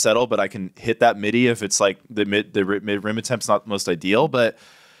and not settle, but I can hit that midi if it's like the mid rim attempt's not most ideal. But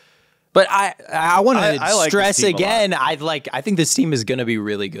I want to like stress again. I think this team is going to be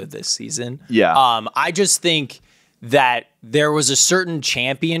really good this season. Yeah. I just think that there was a certain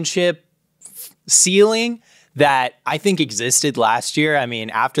championship ceiling that I think existed last year. I mean,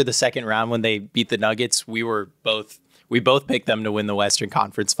 after the second round when they beat the Nuggets, we both picked them to win the Western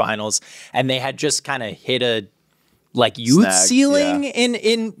Conference Finals, and they had just kind of hit a like youth ceiling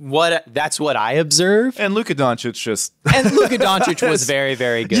in what that's what I observe. And Luka Doncic was very,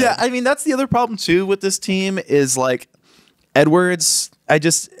 very good. Yeah, I mean that's the other problem too with this team is like Edwards.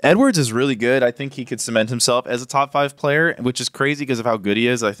 Edwards is really good. I think he could cement himself as a top 5 player, which is crazy because of how good he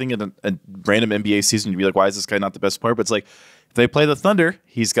is. I think in a random NBA season, you'd be like, why is this guy not the best player? But it's like, if they play the Thunder,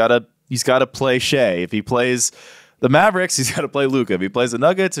 he's got to play Shea. If he plays the Mavericks, he's got to play Luka. If he plays the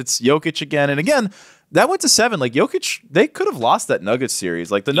Nuggets, it's Jokic again. And again, that went to 7. Like Jokic, they could have lost that Nuggets series.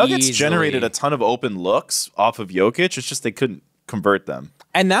 Like the Nuggets generated a ton of open looks off of Jokic. It's just they couldn't convert them.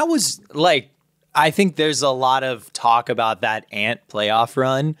 And that was like, I think there's a lot of talk about that Ant playoff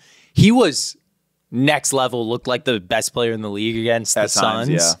run. He was next level, looked like the best player in the league against the Suns.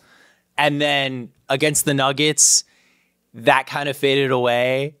 Yeah. And then against the Nuggets, that kind of faded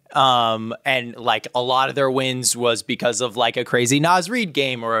away. And like a lot of their wins was because of like a crazy Naz Reid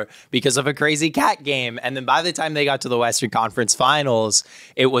game or because of a crazy Cat game. And then by the time they got to the Western Conference Finals,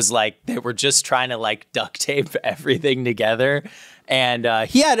 it was like they were just trying to like duct tape everything together. And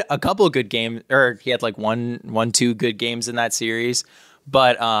he had a couple of good games, or he had like two good games in that series.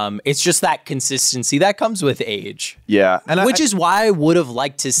 But it's just that consistency that comes with age. Yeah. And which is why I would have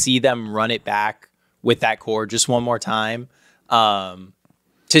liked to see them run it back with that core just one more time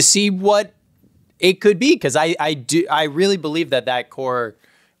to see what it could be. Because I really believe that core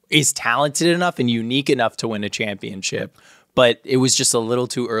is talented enough and unique enough to win a championship. But it was just a little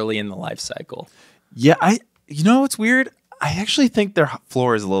too early in the life cycle. Yeah, you know what's weird? I actually think their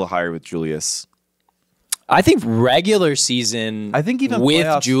floor is a little higher with Julius. I think regular season, I think even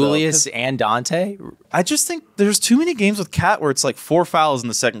with Julius and Dante. I just think there's too many games with Cat where it's like 4 fouls in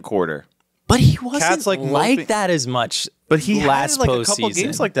the second quarter. But he wasn't Cat's like that as much. But he last had like postseason. a couple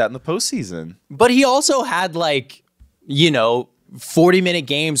games like that in the postseason. But he also had 40-minute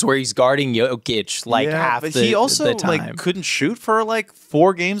games where he's guarding Jokic half the time. He also couldn't shoot for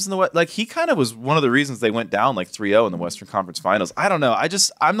 4 games in the West. He kind of was one of the reasons they went down 3-0 in the Western Conference Finals. I don't know.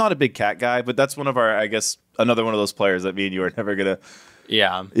 I'm not a big Cat guy, but that's one of our, I guess, another one of those players that me and you are never gonna.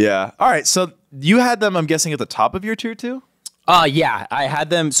 Yeah. Yeah. All right. So you had them, I'm guessing, at the top of your tier 2? Yeah, I had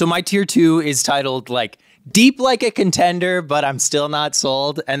them. So my tier 2 is titled deep like a contender, but I'm still not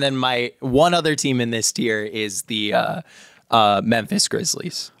sold. And then my one other team in this tier is the Memphis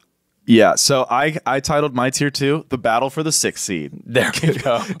Grizzlies. Yeah, so I titled my tier 2 the battle for the 6th seed. There we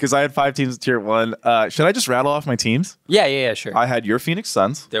go. Because I had 5 teams in tier 1. Should I just rattle off my teams? Yeah, sure. I had your Phoenix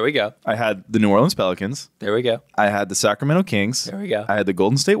Suns. There we go. I had the New Orleans Pelicans. There we go. I had the Sacramento Kings. There we go. I had the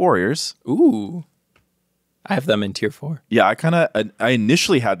Golden State Warriors. Ooh. I have them in tier 4. Yeah, I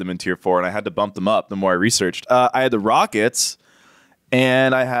initially had them in tier 4, and I had to bump them up the more I researched. I had the Rockets,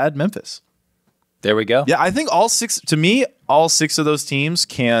 and I had Memphis. There we go. Yeah, I think all 6 of those teams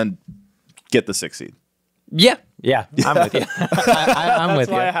can get the 6th seed. Yeah, I'm with you. I'm with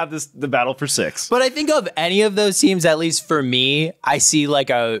you. That's why I have the battle for 6. But I think of any of those teams, at least for me, I see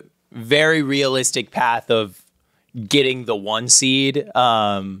a very realistic path of getting the 1 seed,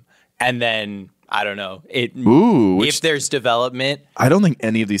 and then I don't know if there's development. I don't think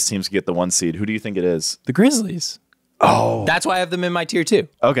any of these teams can get the 1 seed. Who do you think it is? The Grizzlies. Oh, that's why I have them in my tier 2.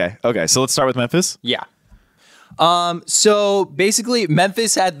 Okay. So let's start with Memphis. Yeah. So basically,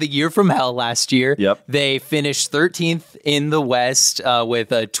 Memphis had the year from hell last year. Yep. They finished 13th in the West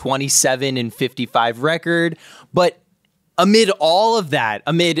with a 27-55 record. But amid all of that,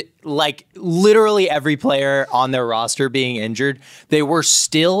 amid literally every player on their roster being injured, they were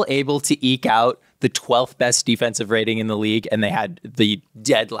still able to eke out the 12th best defensive rating in the league, and they had the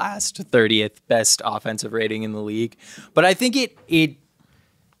dead last 30th best offensive rating in the league. But I think it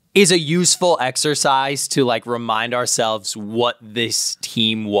is a useful exercise to remind ourselves what this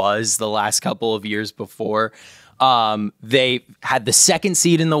team was the last couple of years before. They had the 2nd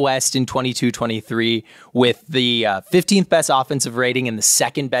seed in the West in 22-23 with the 15th best offensive rating and the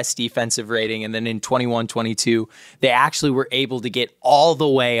 2nd best defensive rating. And then in 21-22, they actually were able to get all the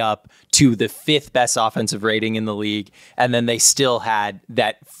way up to the 5th best offensive rating in the league. And then they still had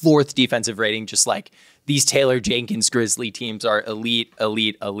that 4th defensive rating, just these Taylor Jenkins Grizzly teams are elite.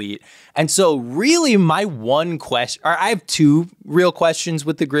 And so really my one question, or I have 2 real questions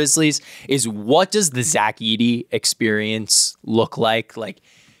with the Grizzlies, is what does the Zach Edey experience look like?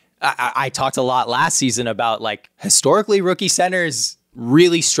 I talked a lot last season about historically rookie centers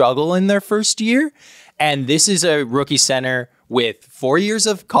really struggle in their first year. And this is a rookie center with 4 years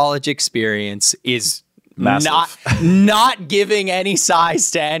of college experience, is not giving any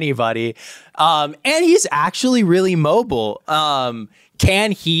size to anybody. And he's actually really mobile.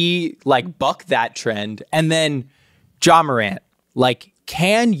 Can he buck that trend? And then Ja Morant,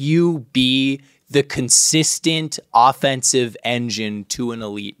 can you be the consistent offensive engine to an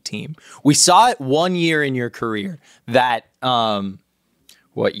elite team? We saw it 1 year in your career that,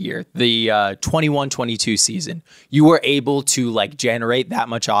 what year? The 21-22 season. You were able to generate that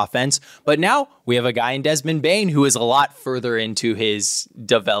much offense. But now we have a guy in Desmond Bane who is a lot further into his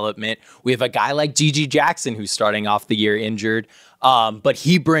development. We have a guy like G.G. Jackson who's starting off the year injured. But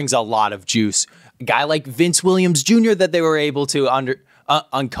he brings a lot of juice. A guy like Vince Williams Jr. that they were able to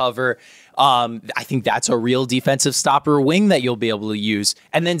uncover. I think that's a real defensive stopper wing that you'll be able to use.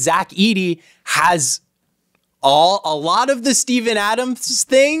 And then Zach Edey has a lot of the Steven Adams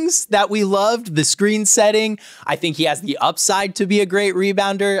things that we loved, the screen setting. I think he has the upside to be a great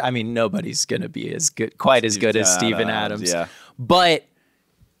rebounder. I mean, nobody's going to be quite as good as Steven Adams. Yeah. But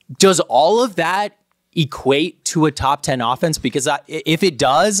does all of that equate to a top 10 offense? Because if it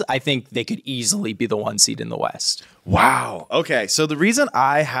does, I think they could easily be the 1 seed in the West. Wow. Okay. So the reason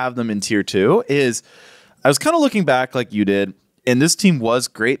I have them in tier 2 is I was kind of looking back like you did, and this team was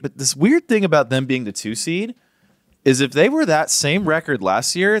great, but this weird thing about them being the 2 seed is if they were that same record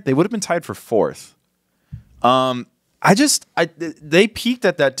last year, they would have been tied for 4th. They peaked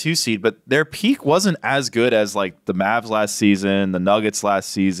at that 2 seed, but their peak wasn't as good as like the Mavs last season, the Nuggets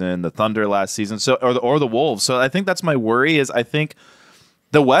last season, the Thunder last season, or the Wolves. So I think that's my worry. Is I think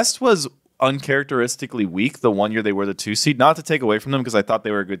the West was uncharacteristically weak the one year they were the 2 seed. Not to take away from them, because I thought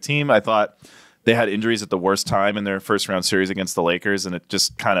they were a good team. I thought they had injuries at the worst time in their first round series against the Lakers, and it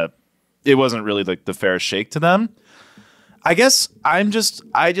just it wasn't really like the fairest shake to them. I guess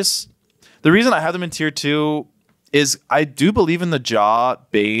the reason I have them in tier 2 is I do believe in the Ja,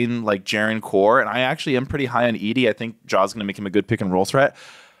 Bane, like Jaren core, and I actually am pretty high on Edey. I think Ja's going to make him a good pick and roll threat.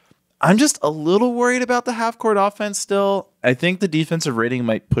 I'm just a little worried about the half-court offense still. I think the defensive rating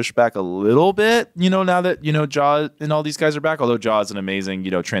might push back a little bit, now that, Ja and all these guys are back, although Ja is an amazing,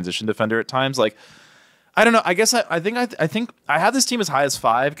 transition defender at times. Like, I don't know. I guess I think I have this team as high as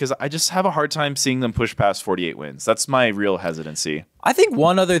 5 because I just have a hard time seeing them push past 48 wins. That's my real hesitancy. I think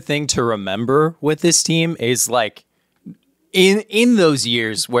one other thing to remember with this team is like in those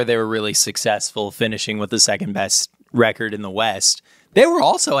years where they were really successful, finishing with the second best record in the West, they were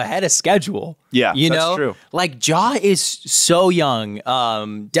also ahead of schedule. Yeah, that's true. Like Ja is so young.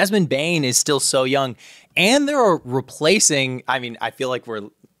 Desmond Bane is still so young, and they're replacing. I mean, I feel like we're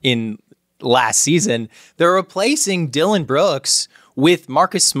in last season. They're replacing Dillon Brooks with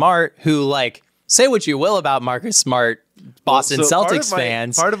Marcus Smart, who, like, say what you will about Marcus Smart, Boston Celtics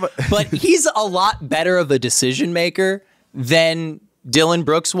fans, but he's a lot better of a decision maker than Dillon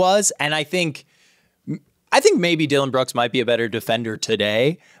Brooks was, and I think maybe Dillon Brooks might be a better defender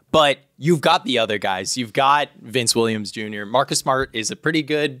today, but you've got the other guys. You've got Vince Williams Jr. Marcus Smart is a pretty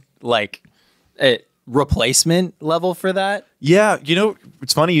good replacement level for that. Yeah,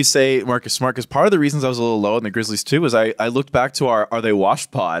 it's funny you say Marcus Smart, because part of the reasons I was a little low in the Grizzlies too was I looked back to our Are They Washed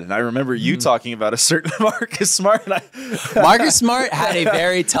pod, and I remember you talking about a certain Marcus Smart. Marcus Smart had a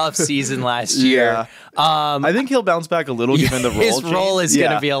very tough season last year. Yeah. I think he'll bounce back a little given the role. His role is going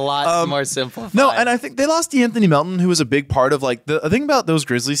to be a lot more simplified. No, and I think they lost D'Anthony Melton, who was a big part of the thing about those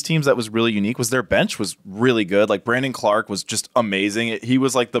Grizzlies teams that was really unique was their bench was really good. Like Brandon Clark was just amazing. He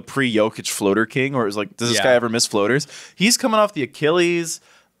was like the pre-Jokic floater king, where it was like, does this guy ever miss floaters? He's coming off the Achilles.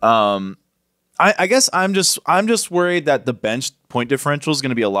 I guess I'm just worried that the bench point differential is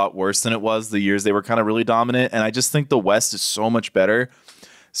going to be a lot worse than it was the years they were kind of really dominant. And I just think the West is so much better.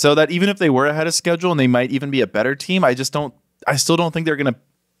 So that even if they were ahead of schedule and they might even be a better team, I still don't think they're going to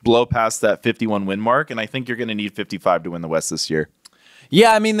blow past that 51 win mark. And I think you're going to need 55 to win the West this year.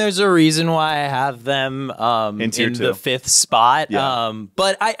 Yeah, I mean, there's a reason why I have them in the 5th spot. Yeah.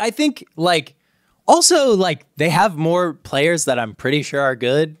 But I think also they have more players that I'm pretty sure are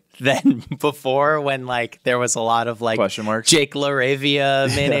good than before, when there was a lot of question marks. Jake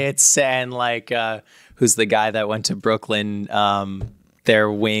LaRavia minutes and who's the guy that went to Brooklyn,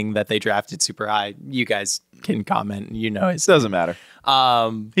 their wing that they drafted super high. You guys can comment. It doesn't matter.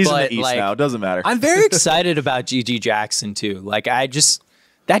 He's in the East now. It doesn't matter. I'm very excited about G.G. Jackson too.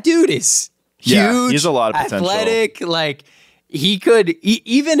 That dude is huge. Yeah, he's a lot of potential. Athletic. He could,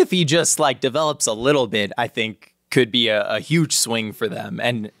 even if he just develops a little bit, I think could be a huge swing for them.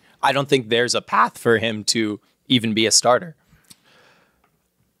 And I don't think there's a path for him to even be a starter.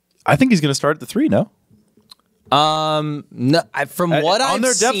 I think he's going to start at the 3. No. No, from what I've seen, on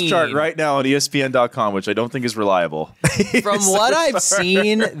their depth chart right now on ESPN.com, which I don't think is reliable. From what I've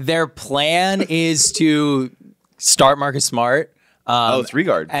seen, their plan is to start Marcus Smart. 3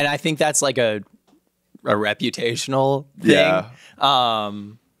 guard, and I think that's a reputational thing. Yeah.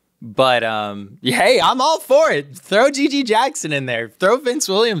 Hey, I'm all for it. Throw G.G. Jackson in there. Throw Vince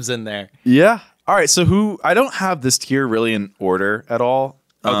Williams in there. Yeah. All right. So I don't have this tier really in order at all.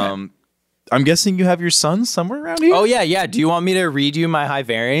 Okay. I'm guessing you have your Suns somewhere around here? Oh, yeah. Do you want me to read you my high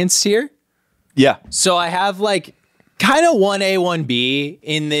variance tier? Yeah. So I have kind of 1A, 1B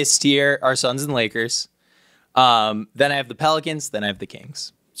in this tier are Suns and Lakers. Then I have the Pelicans. Then I have the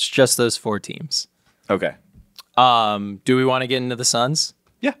Kings. It's just those 4 teams. Okay. Do we want to get into the Suns?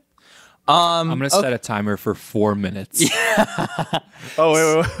 Yeah. I'm going to set a timer for 4 minutes. Oh,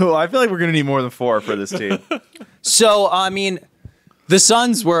 wait. I feel like we're going to need more than 4 for this team. So, I mean, the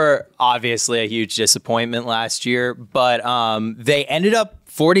Suns were obviously a huge disappointment last year, but they ended up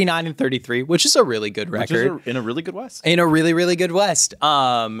 49-33, which is a really good record. In a really good West. In a really, really good West.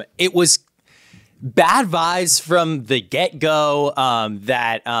 It was bad vibes from the get-go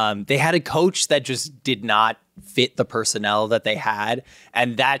that they had a coach that just did not fit the personnel that they had,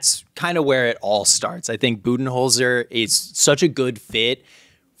 and that's kind of where it all starts. I think Budenholzer is such a good fit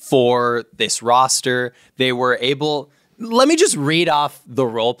for this roster. They were able... Let me just read off the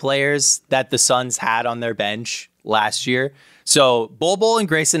role players that the Suns had on their bench last year. So Bol and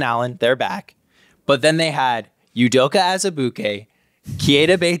Grayson Allen, they're back. But then they had Udoka Azubuike,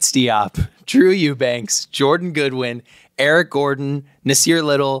 Keita Bates-Diop, Drew Eubanks, Jordan Goodwin, Eric Gordon, Nasir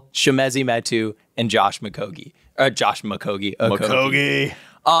Little, Shemezi Metu, and Josh Okogie.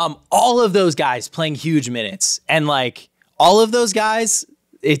 All of those guys playing huge minutes. And like all of those guys,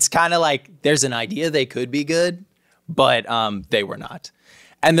 it's kind of like there's an idea they could be good, but they were not.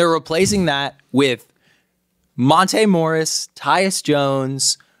 And they're replacing that with Monte Morris, Tyus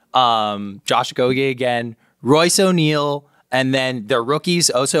Jones, Josh Okogie again, Royce O'Neal, and then their rookies,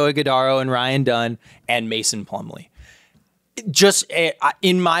 Oso Ighodaro and Ryan Dunn, and Mason Plumlee. Just,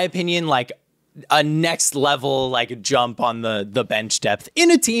 in my opinion, like a next level like jump on the bench depth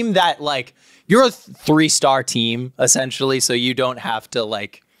in a team that like you're a 3-star team essentially, so you don't have to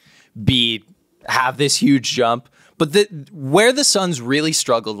like have this huge jump. But where the Suns really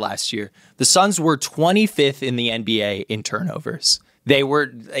struggled last year, the Suns were 25th in the NBA in turnovers. They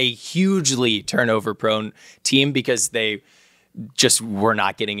were a hugely turnover-prone team because they just were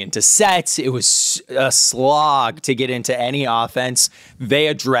not getting into sets. It was a slog to get into any offense. They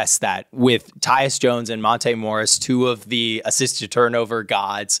addressed that with Tyus Jones and Monte Morris, two of the assisted turnover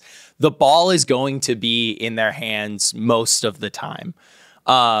gods. The ball is going to be in their hands most of the time.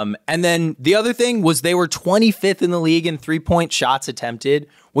 And then the other thing was they were 25th in the league in 3-point shots attempted.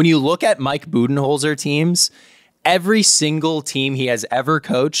 When you look at Mike Budenholzer teams, every single team he has ever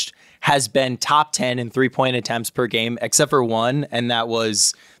coached has been top 10 in 3-point attempts per game, except for one, and that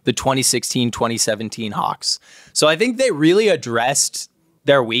was the 2016-2017 Hawks. So I think they really addressed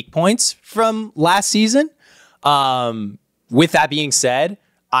their weak points from last season. With that being said,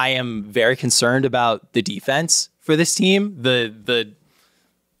 I am very concerned about the defense for this team. The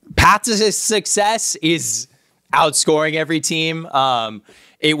path to success is outscoring every team.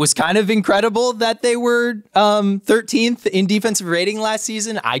 It was kind of incredible that they were 13th in defensive rating last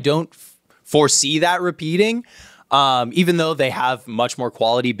season. I don't foresee that repeating, even though they have much more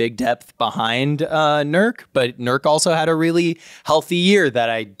quality big depth behind Nurk. But Nurk also had a really healthy year that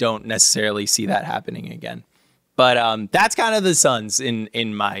I don't necessarily see that happening again. But that's kind of the Suns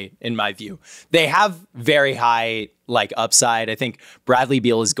in my view. They have very high like upside. I think Bradley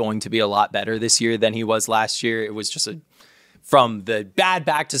Beal is going to be a lot better this year than he was last year. It was just from the bad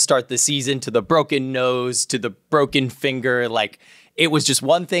back to start the season to the broken nose to the broken finger. Like it was just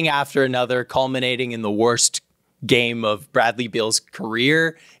one thing after another, culminating in the worst game of Bradley Beal's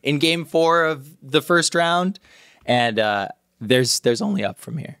career in game 4 of the first round. And there's only up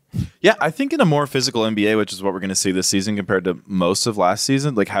from here. Yeah, I think in a more physical NBA, which is what we're going to see this season compared to most of last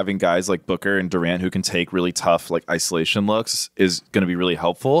season, like having guys like Booker and Durant who can take really tough like isolation looks is going to be really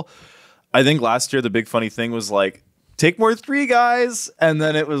helpful. I think last year the big funny thing was like, take more 3 guys, and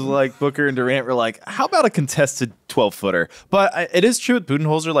then it was like Booker and Durant were like, how about a contested 12-footer? But it is true with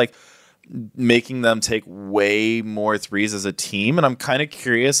Budenholzer, like making them take way more threes as a team, and I'm kind of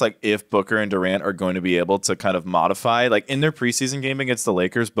curious like if Booker and Durant are going to be able to kind of modify. Like in their preseason game against the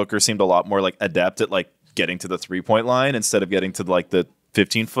Lakers, Booker seemed a lot more like adept at like getting to the 3-point line instead of getting to like the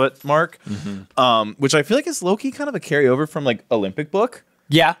 15-foot mark, which I feel like is low-key kind of a carryover from like Olympic Book.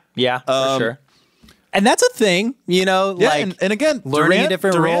 Yeah, for sure. And that's a thing, you know, yeah, like and again, learning a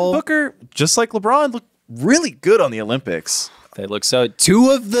different role. Booker, just like LeBron, look really good on the Olympics. They look so. Two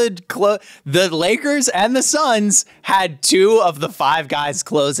of the Lakers and the Suns had 2 of the 5 guys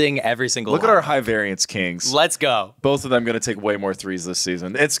closing every single. Look at our high variance kings. Let's go. Both of them going to take way more threes this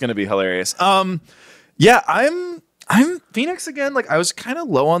season. It's going to be hilarious. Yeah, I'm Phoenix again. Like I was kind of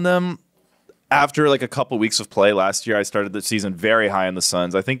low on them. After like a couple weeks of play last year, I started the season very high on the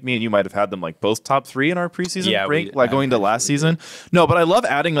Suns. I think me and you might have had them like both top 3 in our preseason rank, like going to last season. No, but I love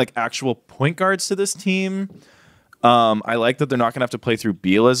adding like actual point guards to this team. I like that they're not going to have to play through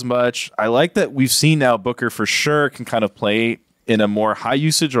Beal as much. I like that we've seen now Booker for sure can kind of play in a more high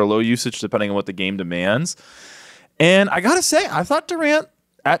usage or low usage depending on what the game demands. And I got to say, I thought Durant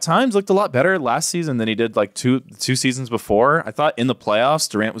at times looked a lot better last season than he did like two seasons before. I thought in the playoffs,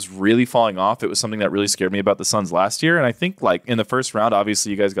 Durant was really falling off. It was something that really scared me about the Suns last year. And I think like in the first round,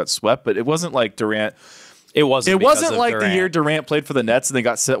 obviously you guys got swept, but it wasn't like Durant. It wasn't like Durant. The year Durant played for the Nets and they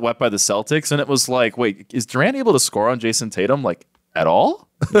got swept by the Celtics. And it was like, wait, is Durant able to score on Jason Tatum like at all?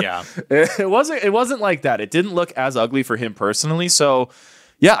 Yeah. It wasn't like that. It didn't look as ugly for him personally. So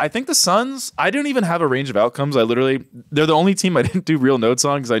yeah, I think the Suns, I didn't even have a range of outcomes. They're the only team I didn't do real notes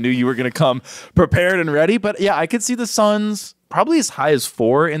on because I knew you were going to come prepared and ready. But yeah, I could see the Suns probably as high as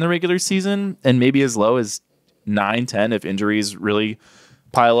 4 in the regular season and maybe as low as 9, 10 if injuries really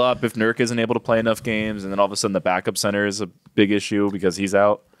pile up if Nurk isn't able to play enough games, and then all of a sudden the backup center is a big issue because he's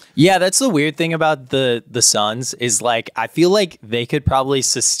out. Yeah, that's the weird thing about the Suns is like I feel like they could probably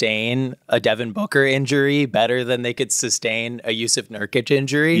sustain a Devin Booker injury better than they could sustain a Yusuf Nurkic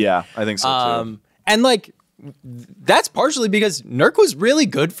injury. Yeah, I think so too. And like that's partially because Nurk was really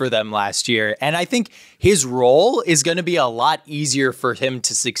good for them last year. And I think his role is going to be a lot easier for him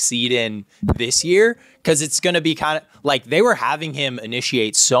to succeed in this year because it's going to be kind of like they were having him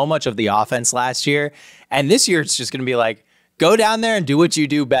initiate so much of the offense last year. And this year it's just going to be like, go down there and do what you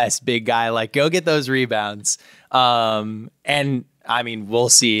do best, big guy. Like, go get those rebounds. And I mean, we'll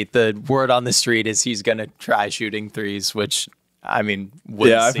see. The word on the street is he's going to try shooting threes, which I mean,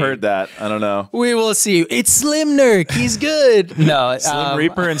 we'll I've see. heard that. I don't know. We will see. It's Slim Nurk. He's good. No, Slim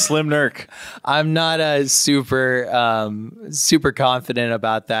Reaper and Slim Nurk. I'm not super confident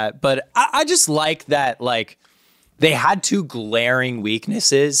about that, but I just like that. Like they had two glaring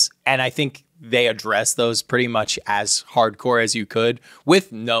weaknesses, and I think they addressed those pretty much as hardcore as you could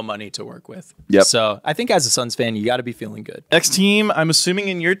with no money to work with. Yep. So I think as a Suns fan, you got to be feeling good. Next team, I'm assuming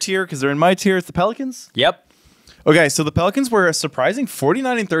in your tier because they're in my tier. It's the Pelicans. Yep. Okay, so the Pelicans were a surprising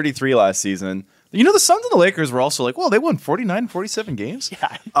 49-33 last season. You know, the Suns and the Lakers were also like, well, they won 49, 47 games.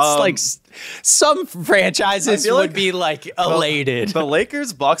 Yeah, it's like some franchises would be like elated. The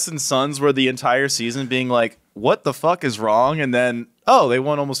Lakers, Bucks, and Suns were the entire season being like, what the fuck is wrong? And then, oh, they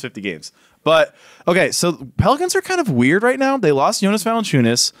won almost 50 games. But, okay, so Pelicans are kind of weird right now. They lost Jonas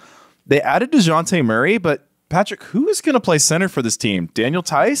Valanciunas. They added DeJounte Murray, but Patrick, who is going to play center for this team? Daniel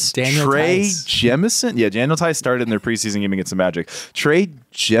Tice? Trey Jemison? Yeah, Daniel Tice started in their preseason game against the Magic. Trey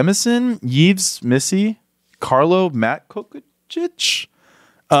Jemison, Yves Missy, Carlo Matt Kokacic.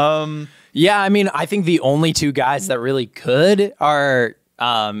 Yeah, I mean, I think the only two guys that really could are,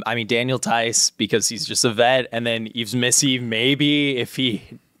 I mean, Daniel Tice, because he's just a vet, and then Yves Missy, maybe if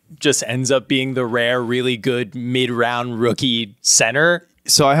he just ends up being the rare, really good mid-round rookie center.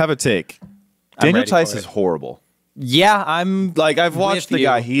 So I have a take. Daniel Tice is horrible. Yeah, I'm like I've watched the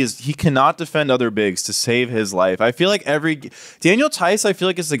guy. He cannot defend other bigs to save his life. I feel like Daniel Tice, I feel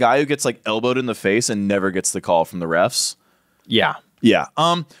like is the guy who gets like elbowed in the face and never gets the call from the refs. Yeah. Yeah.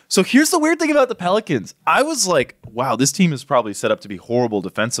 So here's the weird thing about the Pelicans. I was like, wow, this team is probably set up to be horrible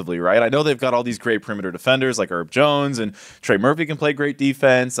defensively, right? I know they've got all these great perimeter defenders like Herb Jones and Trey Murphy can play great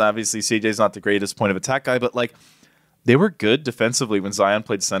defense. Obviously, CJ's not the greatest point of attack guy, but like they were good defensively when Zion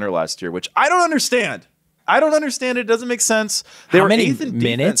played center last year, which I don't understand. It doesn't make sense. How many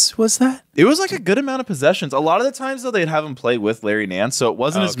minutes was that? It was like a good amount of possessions. A lot of the times, though, they'd have him play with Larry Nance, so it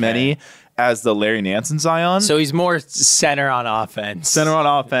wasn't as many as the Larry Nance and Zion. So he's more center on offense.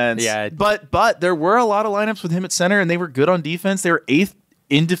 Yeah. But there were a lot of lineups with him at center, and they were good on defense. They were 8th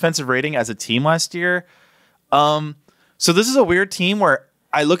in defensive rating as a team last year. So this is a weird team where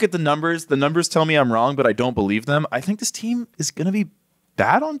I look at the numbers. The numbers tell me I'm wrong, but I don't believe them. I think this team is going to be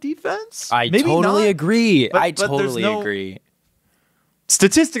bad on defense. I totally agree. I totally agree.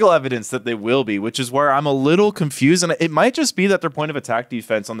 Statistical evidence that they will be, which is where I'm a little confused. And it might just be that their point of attack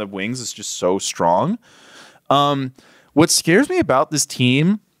defense on the wings is just so strong. What scares me about this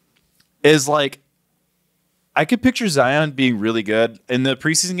team is like, I could picture Zion being really good. In the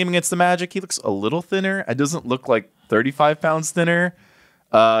preseason game against the Magic, he looks a little thinner. It doesn't look like 35 pounds thinner.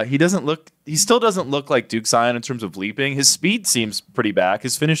 He still doesn't look like Duke Zion in terms of leaping. His speed seems pretty back.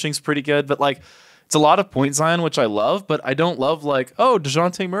 His finishing's pretty good, but like it's a lot of point Zion, which I love, but I don't love like, oh,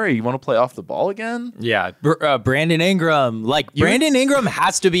 DeJounte Murray, you want to play off the ball again? Yeah. Brandon Ingram. Brandon Ingram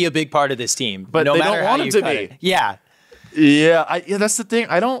has to be a big part of this team. But no they matter don't how want him you to cut be. it. Yeah. Yeah, that's the thing.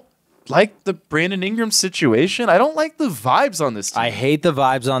 I don't like the Brandon Ingram situation. I don't like the vibes on this team. I hate the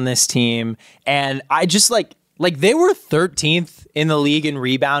vibes on this team. And I just like they were 13th in the league in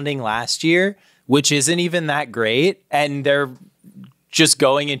rebounding last year, which isn't even that great. And they're just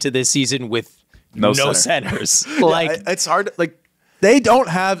going into this season with no centers. It's hard. Like they don't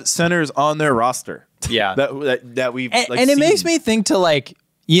have centers on their roster. Yeah. that we've and it makes me think to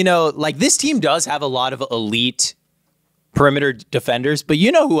this team does have a lot of elite perimeter defenders, but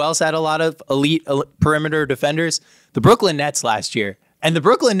you know who else had a lot of elite perimeter defenders? The Brooklyn Nets last year. And the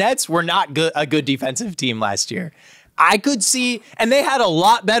Brooklyn Nets were not a good defensive team last year. I could see, and they had a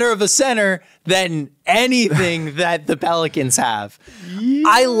lot better of a center than anything that the Pelicans have. Yeah.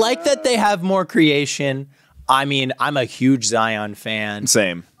 I like that they have more creation. I mean, I'm a huge Zion fan.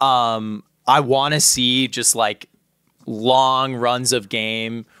 Same. I want to see just like long runs of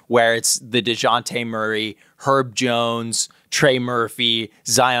game where it's the DeJounte Murray, Herb Jones, Trey Murphy,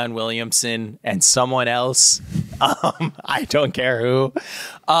 Zion Williamson, and someone else. I don't care who.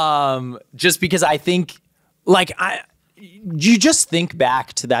 Just because I think you just think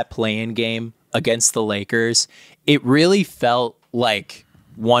back to that play-in game against the Lakers. It really felt like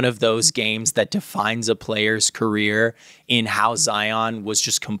one of those games that defines a player's career in how Zion was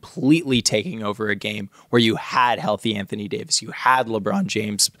just completely taking over a game where you had healthy Anthony Davis, you had LeBron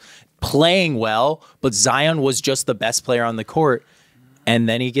James playing well, but Zion was just the best player on the court, and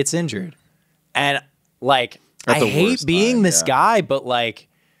then he gets injured. And like, I hate being this guy, but like,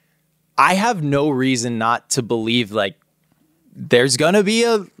 I have no reason not to believe like there's going to be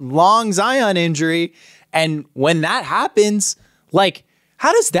a long Zion injury. And when that happens, like,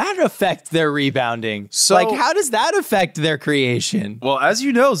 how does that affect their rebounding? So, like, how does that affect their creation? Well, as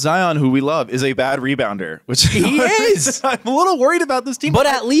you know, Zion, who we love, is a bad rebounder, which he is. I'm a little worried about this team. But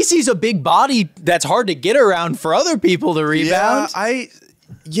at least he's a big body that's hard to get around for other people to rebound.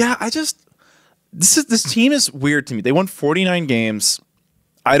 This team is weird to me. They won 49 games.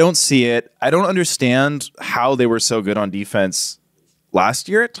 I don't see it. I don't understand how they were so good on defense last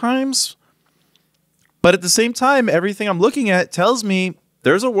year at times. But at the same time, everything I'm looking at tells me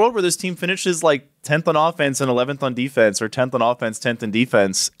there's a world where this team finishes like 10th on offense and 11th on defense, or 10th on offense, 10th in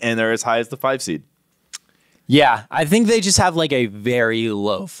defense, and they're as high as the 5 seed. Yeah, I think they just have like a very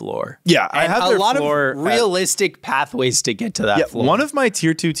low floor. Yeah, I have a lot of realistic pathways to get to that floor. One of my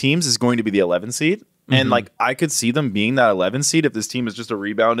tier 2 teams is going to be the 11 seed. And like, I could see them being that 11 seed if this team is just a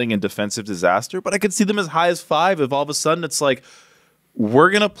rebounding and defensive disaster. But I could see them as high as 5 if all of a sudden it's like, we're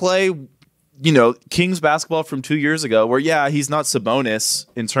going to play, Kings basketball from 2 years ago where, he's not Sabonis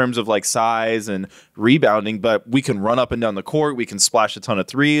in terms of like size and rebounding, but we can run up and down the court. We can splash a ton of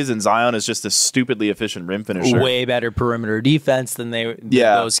threes. And Zion is just a stupidly efficient rim finisher. Way better perimeter defense than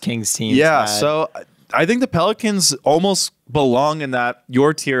those Kings teams had. So I think the Pelicans almost belong in that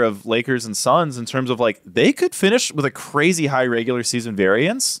your tier of Lakers and Suns in terms of like they could finish with a crazy high regular season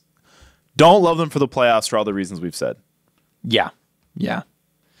variance. Don't love them for the playoffs for all the reasons we've said. Yeah.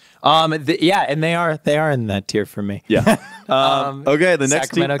 And they are in that tier for me. Yeah. Okay, the next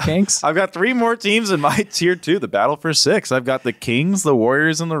Sacramento team. Kings. I've got 3 more teams in my tier 2, the battle for 6. I've got the Kings, the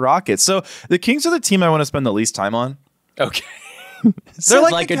Warriors, and the Rockets. So the Kings are the team I want to spend the least time on. Okay. They're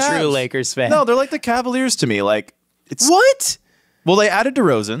like the a true Lakers fan. No, they're like the Cavaliers to me. Like, it's what? Well, they added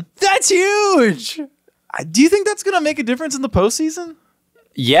DeRozan. That's huge. Do you think that's going to make a difference in the postseason?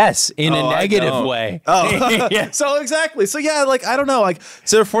 Yes, in a negative way. Yeah. So exactly. So I don't know.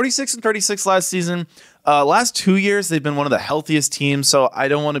 So they're 46 and 36 last season. Last 2 years, they've been one of the healthiest teams. So I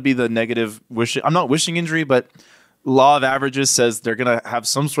don't want to be the negative wishing. I'm not wishing injury, but law of averages says they're going to have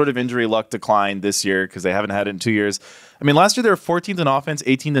some sort of injury luck decline this year because they haven't had it in 2 years. I mean, last year they were 14th in offense,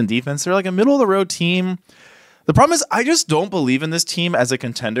 18th in defense. They're like a middle of the road team. The problem is I just don't believe in this team as a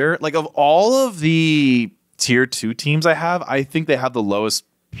contender. Like, of all of the tier 2 teams I have, I think they have the lowest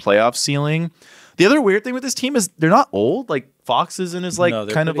playoff ceiling. The other weird thing with this team is they're not old. Like, Fox is in his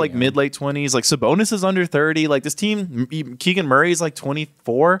kind of like mid-late 20s. Like, Sabonis is under 30. Like, this team, Keegan Murray is like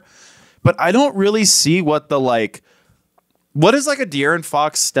 24. But I don't really see what the what does like a De'Aaron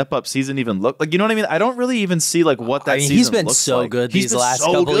Fox step-up season even look like? You know what I mean? I don't really even see like what that season looks like. He's been so good these last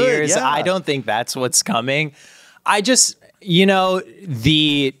couple of years. Yeah. I don't think that's what's coming. I just,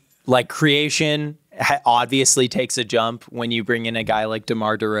 the like creation obviously takes a jump when you bring in a guy like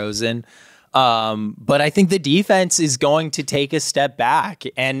DeMar DeRozan. But I think the defense is going to take a step back.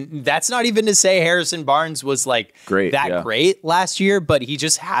 And that's not even to say Harrison Barnes was like great last year, but he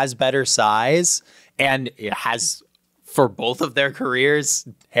just has better size, and it has, for both of their careers,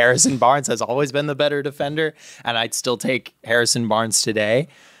 Harrison Barnes has always been the better defender, and I'd still take Harrison Barnes today.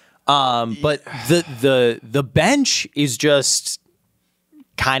 But the bench is just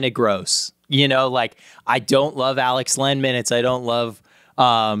kind of gross. I don't love Alex Len minutes. I don't love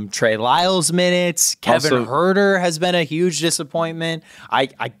Trey Lyles minutes. Kevin Huerter has been a huge disappointment.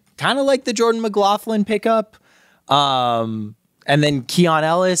 I kind of like the Jordan McLaughlin pickup. And then Keon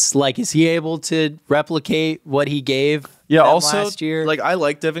Ellis, is he able to replicate what he gave last year? I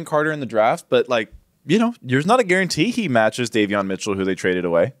like Devin Carter in the draft, but there's not a guarantee he matches Davion Mitchell, who they traded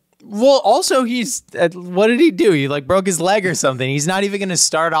away. Well, also what did he do? He broke his leg or something. He's not even going to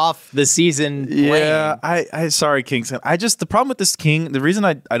start off the season playing. I sorry, Kingston. The problem with this the reason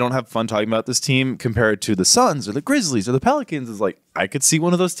I don't have fun talking about this team compared to the Suns or the Grizzlies or the Pelicans is I could see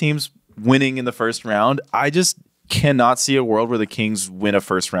one of those teams winning in the first round. I just cannot see a world where the Kings win a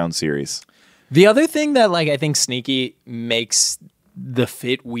first round series. The other thing that I think sneaky makes the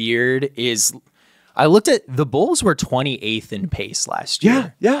fit weird is I looked at the Bulls were 28th in pace last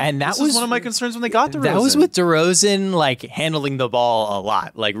year. Yeah. And that was one of my concerns when they got DeRozan. That was with DeRozan handling the ball a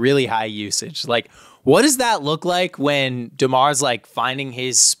lot, really high usage. What does that look like when DeMar's finding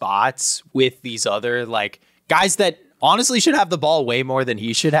his spots with these other guys that honestly should have the ball way more than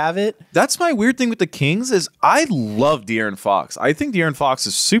he should have it. That's my weird thing with the Kings is I love De'Aaron Fox. I think De'Aaron Fox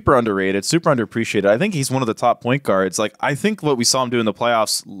is super underrated, super underappreciated. I think he's one of the top point guards. Like, I think what we saw him do in the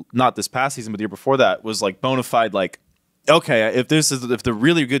playoffs, not this past season, but the year before that, was like bona fide, like, okay, if the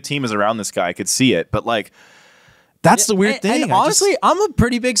really good team is around this guy, I could see it. But like, that's the weird thing. And honestly, I'm a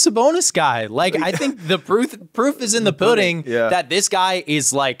pretty big Sabonis guy. Like, I think the proof is in the pudding that this guy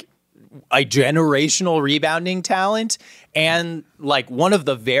is like a generational rebounding talent and like one of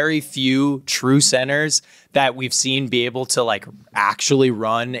the very few true centers that we've seen be able to like actually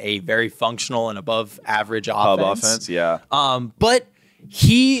run a very functional and above average offense. But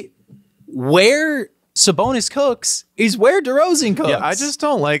where Sabonis cooks is where DeRozan cooks. Yeah, I just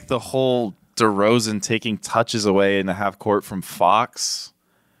don't like the whole DeRozan taking touches away in the half court from Fox.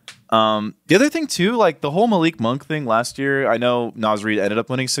 The other thing too, like the whole Malik Monk thing last year, I know Naz Reid ended up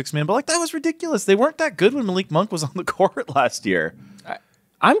winning 6-man, but like that was ridiculous. They weren't that good when Malik Monk was on the court last year.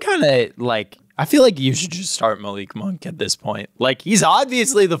 I'm kind of like, I feel like you should just start Malik Monk at this point. Like, he's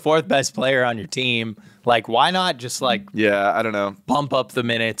obviously the fourth best player on your team. Like, why not just like, I don't know, pump up the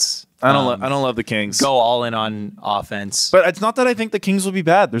minutes? I don't love the Kings. Go all in on offense. But it's not that I think the Kings will be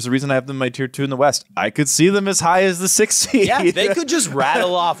bad. There's a reason I have them in my tier 2 in the West. I could see them as high as the 6th seed. Yeah, they could just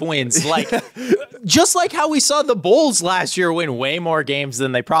rattle off wins. Like, just like how we saw the Bulls last year win way more games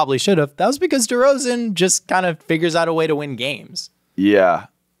than they probably should have. That was because DeRozan just kind of figures out a way to win games. Yeah.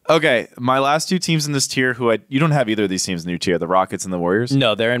 Okay, my last two teams in this tier you don't have either of these teams in your tier, the Rockets and the Warriors?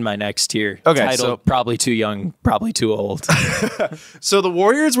 No, they're in my next tier. Okay, Titled, so probably too young, probably too old. So the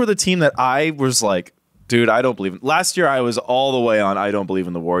Warriors were the team that I was like, dude, I don't believe in. Last year I was all the way on I don't believe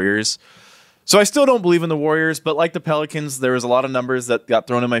in the Warriors. So I still don't believe in the Warriors, but like the Pelicans, there was a lot of numbers that got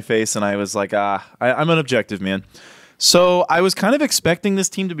thrown in my face and I was like, I'm an objective man. So I was kind of expecting this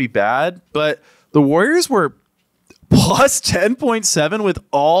team to be bad, but the Warriors were plus 10.7 with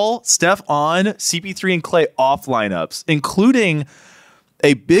all Steph on, CP3 and Clay off lineups, including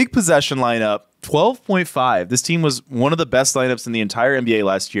a big possession lineup, 12.5. This team was one of the best lineups in the entire NBA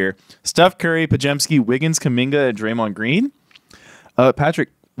last year. Steph Curry, Podziemski, Wiggins, Kuminga, and Draymond Green. Patrick,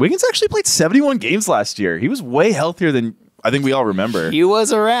 Wiggins actually played 71 games last year. He was way healthier than I think we all remember. He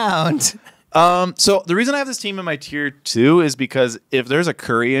was around. So the reason I have this team in my tier 2 is because if there's a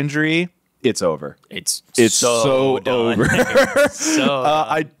Curry injury, it's over. It's so over.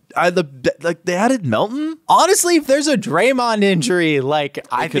 They added Melton. Honestly, if there's a Draymond injury, like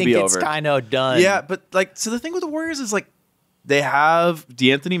I think it's kind of done. Yeah, but like, so the thing with the Warriors is like they have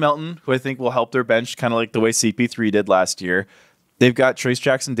DeAnthony Melton, who I think will help their bench, kind of like the way CP3 did last year. They've got Trace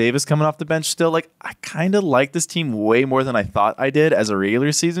Jackson Davis coming off the bench still. Like, I kind of like this team way more than I thought I did as a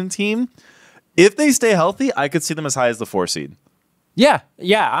regular season team. If they stay healthy, I could see them as high as the 4 seed. Yeah,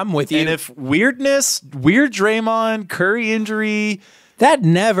 I'm with you. And if weird Draymond, Curry injury, that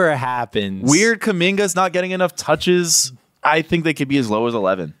never happens. Weird Kuminga's not getting enough touches, I think they could be as low as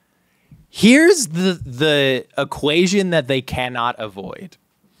 11. Here's the equation that they cannot avoid.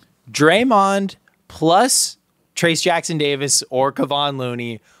 Draymond plus Trace Jackson Davis or Kevon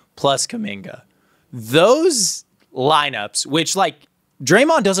Looney plus Kuminga. Those lineups, which like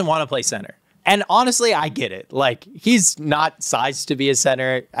Draymond doesn't want to play center. And honestly, I get it. Like, he's not sized to be a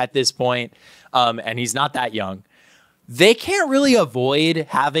center at this point, and he's not that young. They can't really avoid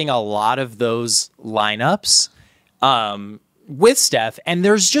having a lot of those lineups with Steph, and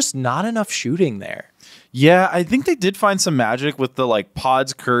there's just not enough shooting there. Yeah, I think they did find some magic with the like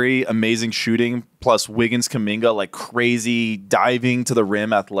Pods Curry, amazing shooting, plus Wiggins Kuminga, like crazy diving to the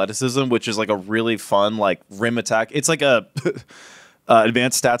rim athleticism, which is like a really fun like rim attack. It's like a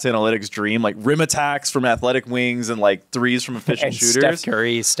advanced stats analytics dream, like rim attacks from athletic wings and like threes from efficient and shooters.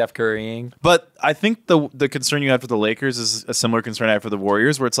 Steph Currying. But I think the concern you had for the Lakers is a similar concern I have for the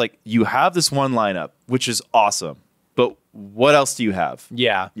Warriors, where it's like you have this one lineup, which is awesome, but what else do you have?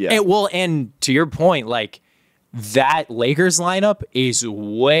 Yeah. And to your point, like that Lakers lineup is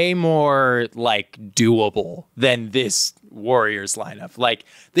way more like doable than this Warriors lineup. Like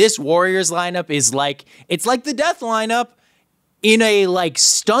this Warriors lineup is like, it's like the death lineup in a like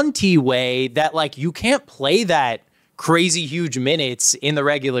stunty way that like you can't play that crazy huge minutes in the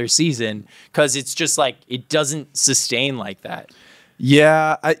regular season because it's just like it doesn't sustain like that.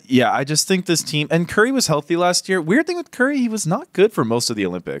 Yeah, I just think this team, and Curry was healthy last year. Weird thing with Curry, he was not good for most of the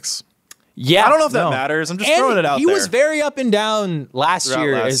Olympics. Yeah, I don't know if that matters. I'm just throwing it out there. He was very up and down last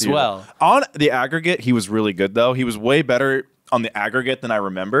year as well. On the aggregate, he was really good though. He was way better on the aggregate than I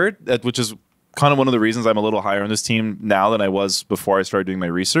remembered, which is kind of one of the reasons I'm a little higher on this team now than I was before I started doing my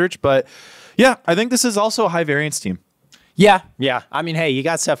research. But yeah, I think this is also a high variance team. Yeah. I mean, hey, you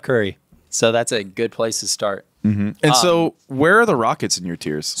got Steph Curry, so that's a good place to start. And so where are the Rockets in your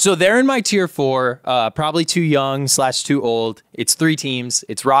tiers? So they're in my tier 4, probably too young / too old. It's 3 teams.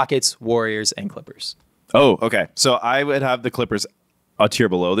 It's Rockets, Warriors, and Clippers. Oh, okay. So I would have the Clippers a tier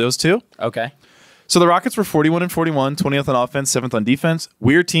below those two. Okay. So the Rockets were 41 and 41, 20th on offense, 7th on defense.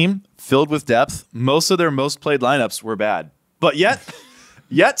 Weird team, filled with depth. Most of their most played lineups were bad. But yet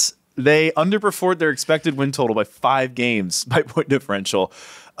they underperformed their expected win total by 5 games by point differential.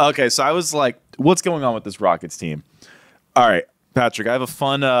 Okay, so I was like, what's going on with this Rockets team? All right, Patrick, I have a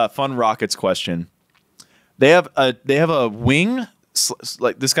fun Rockets question. They have a wing,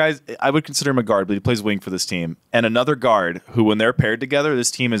 like this guy, I would consider him a guard, but he plays wing for this team, and another guard who, when they're paired together,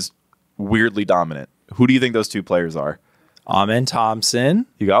 this team is weirdly dominant. Who do you think those 2 players are? Amen Thompson.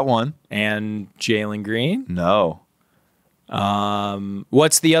 You got one. And Jalen Green. No.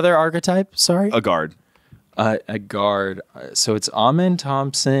 What's the other archetype? Sorry? A guard. A guard. So it's Amen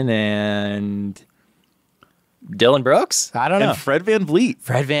Thompson and Dylan Brooks? I don't know. And Fred VanVleet.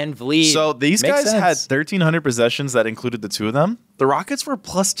 Fred VanVleet. So these Makes guys sense. had 1,300 possessions that included the 2 of them. The Rockets were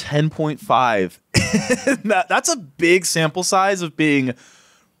plus 10.5. That's a big sample size of being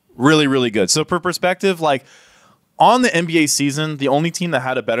really, really good. So for perspective, like on the NBA season, the only team that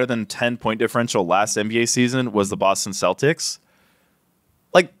had a better than 10-point differential last NBA season was the Boston Celtics.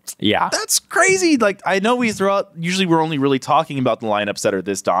 Like, yeah, that's crazy. Like, I know usually we're only really talking about the lineups that are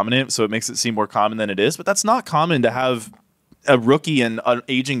this dominant, so it makes it seem more common than it is, but that's not common to have a rookie and an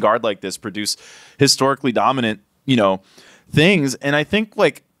aging guard like this produce historically dominant, things. And I think,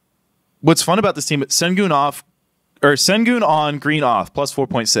 like, what's fun about this team, Sengun on, Green off, plus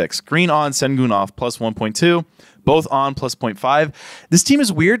 4.6. Green on, Sengun off, plus 1.2. Both on, plus 0.5. This team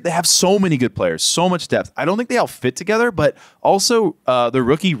is weird. They have so many good players, so much depth. I don't think they all fit together, but also the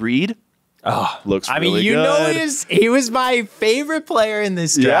rookie Reed looks really good. He was my favorite player in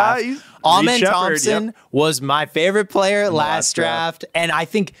this draft. Yeah, Amen Thompson was my favorite player last draft. And I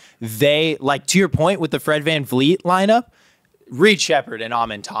think they, like, to your point with the Fred VanVleet lineup, Reed Shepherd and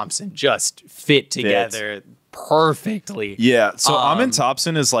Amen Thompson just fit together perfectly. Yeah. So Amen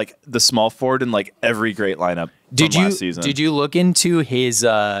Thompson is like the small forward in like every great lineup last season. Did you look into his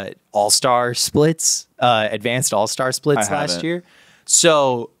all-star splits, advanced all-star splits last year?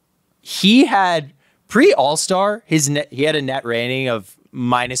 So he had pre-all-star, he had a net rating of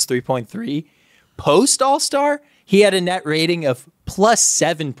minus 3.3. Post-all-star, he had a net rating of plus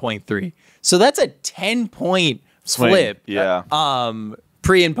 7.3. So that's a 10-point flip. Yeah.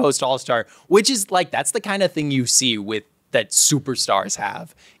 Pre and post All-Star, which is like, that's the kind of thing you see with that superstars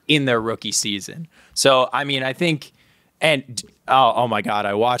have in their rookie season. So, I mean, I think, and oh my God,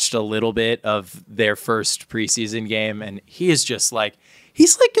 I watched a little bit of their first preseason game, and he is just like,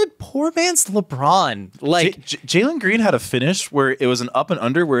 he's like a poor man's LeBron. Like Jalen Green had a finish where it was an up and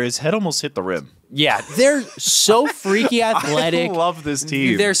under where his head almost hit the rim. Yeah, they're so freaky athletic. I love this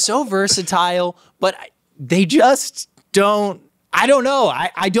team. They're so versatile, but they just don't. I don't know.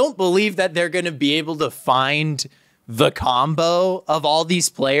 I don't believe that they're going to be able to find the combo of all these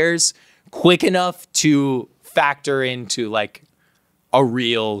players quick enough to factor into like a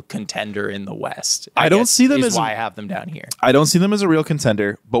real contender in the West. I don't see them as why I have them down here. I don't see them as a real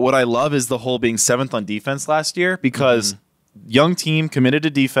contender, but what I love is the whole being 7th on defense last year because young team committed to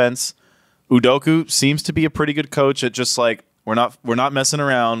defense. Udoka seems to be a pretty good coach at just like, we're not messing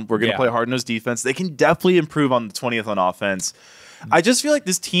around. We're going to play hard-nosed defense. They can definitely improve on the 20th on offense. I just feel like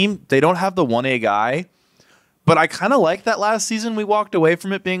this team, they don't have the 1A guy, but I kind of like that last season we walked away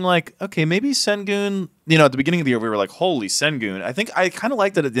from it being like, okay, maybe Sengun, at the beginning of the year we were like, holy Sengun. I think I kind of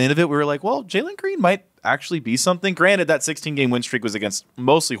liked that at the end of it we were like, well, Jalen Green might actually be something. Granted, that 16-game win streak was against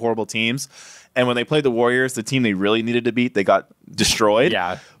mostly horrible teams, and when they played the Warriors, the team they really needed to beat, they got destroyed.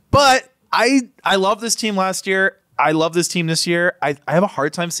 Yeah. But I love this team last year. I love this team this year. I have a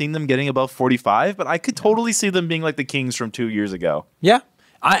hard time seeing them getting above 45, but I could totally see them being like the Kings from 2 years ago. Yeah.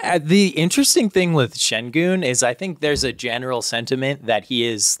 The interesting thing with Sengun is I think there's a general sentiment that he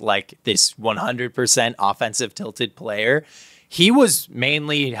is like this 100% offensive tilted player. He was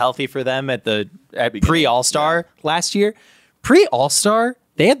mainly healthy for them at pre-All-Star last year. Pre-All-Star,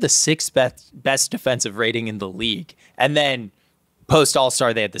 they had the 6th best defensive rating in the league. And then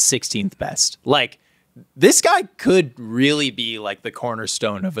post-All-Star, they had the 16th best. Like, this guy could really be like the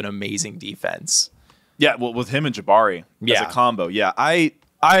cornerstone of an amazing defense. Yeah, well, with him and Jabari as a combo. Yeah, I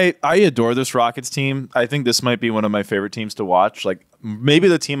adore this Rockets team. I think this might be one of my favorite teams to watch. Like maybe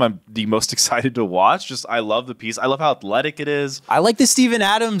the team I'm the most excited to watch. Just I love the piece. I love how athletic it is. I like the Steven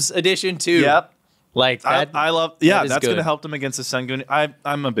Adams addition too. Yep. Like that, I love. Yeah, that's going to help them against the Sengun.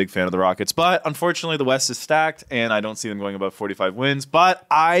 I'm a big fan of the Rockets, but unfortunately the West is stacked, and I don't see them going above 45 wins. But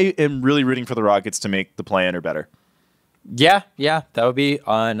I am really rooting for the Rockets to make the play-in or better. Yeah, that would be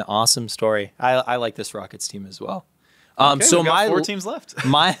an awesome story. I like this Rockets team as well. Okay, so we've got my 4 teams left.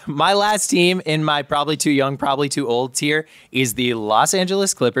 my last team in my probably too young, probably too old tier is the Los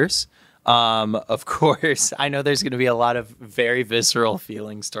Angeles Clippers. Of course, I know there's going to be a lot of very visceral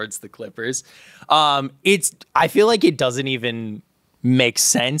feelings towards the Clippers. I feel like it doesn't even make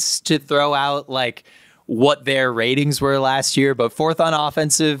sense to throw out like what their ratings were last year, but 4th on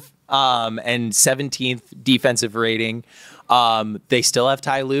offensive, and 17th defensive rating. They still have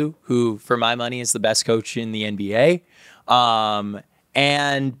Ty Lue, who for my money is the best coach in the NBA.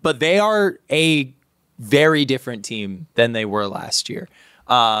 But they are a very different team than they were last year.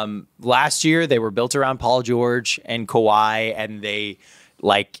 Last year, they were built around Paul George and Kawhi, and they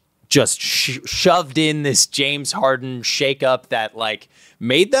like just shoved in this James Harden shakeup that like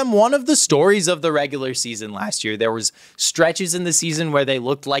made them one of the stories of the regular season last year. There was stretches in the season where they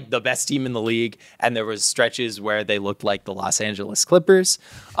looked like the best team in the league, and there was stretches where they looked like the Los Angeles Clippers.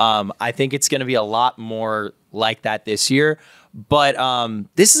 I think it's going to be a lot more like that this year, but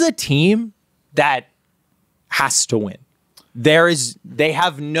this is a team that has to win. They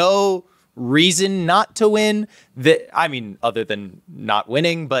have no reason not to win. Other than not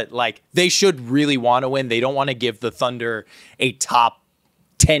winning, but like they should really want to win. They don't want to give the Thunder a top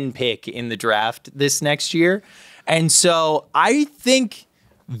 10 pick in the draft this next year. And so I think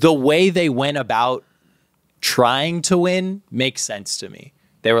the way they went about trying to win makes sense to me.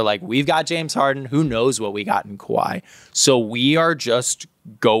 They were like, we've got James Harden. Who knows what we got in Kawhi? So we are just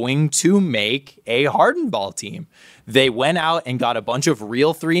going to make a Harden ball team. They went out and got a bunch of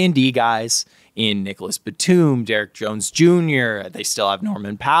real 3-and-D guys in Nicholas Batum, Derek Jones Jr. They still have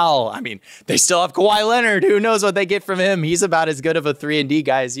Norman Powell. They still have Kawhi Leonard. Who knows what they get from him? He's about as good of a 3-and-D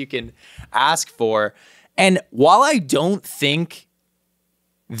guy as you can ask for. And while I don't think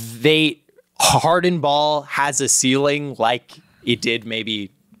Harden ball has a ceiling like it did maybe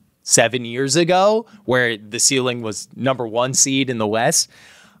 7 years ago, where the ceiling was number 1 seed in the West,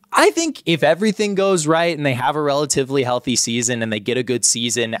 I think if everything goes right and they have a relatively healthy season and they get a good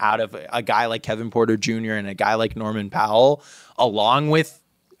season out of a guy like Kevin Porter Jr. and a guy like Norman Powell, along with,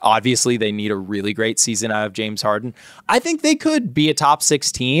 obviously, they need a really great season out of James Harden, I think they could be a top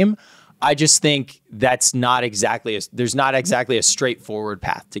 6 team. I just think there's not exactly a straightforward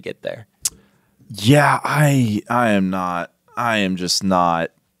path to get there. Yeah, I am just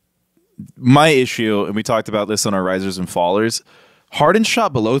not. My issue, and we talked about this on our risers and fallers, Harden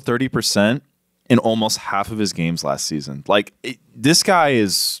shot below 30% in almost half of his games last season. This guy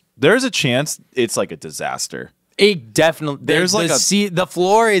there's a chance it's like a disaster. It definitely, the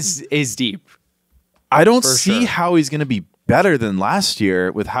floor is deep. I don't see how he's going to be better than last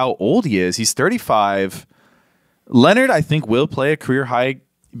year with how old he is. He's 35. Leonard, I think, will play a career high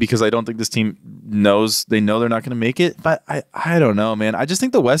because I don't think this team they know they're not going to make it. But I don't know, man. I just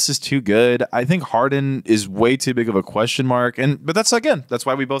think the West is too good. I think Harden is way too big of a question mark. But that's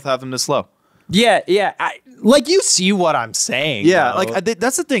why we both have them this low. Yeah. You see what I'm saying. Yeah,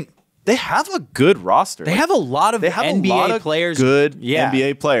 that's the thing. They have a good roster. They have a lot of NBA players. Good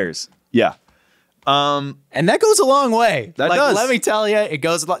NBA players. Yeah. And that goes a long way. That does. Let me tell you, it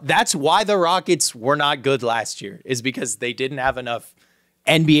goes a lot. That's why the Rockets were not good last year, is because they didn't have enough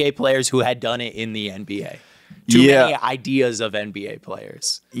NBA players who had done it in the NBA. Too many ideas of NBA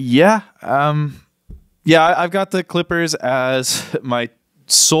players. Yeah. I've got the Clippers as my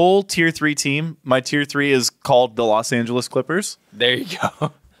sole tier 3 team. My tier 3 is called the Los Angeles Clippers. There you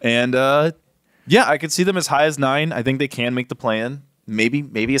go. And I could see them as high as 9. I think they can make the play-in.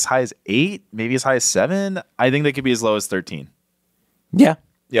 Maybe as high as 8, maybe as high as 7. I think they could be as low as 13. Yeah.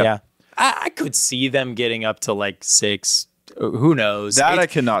 I could see them getting up to 6. Who knows? I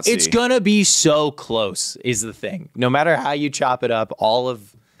cannot see. It's going to be so close is the thing. No matter how you chop it up,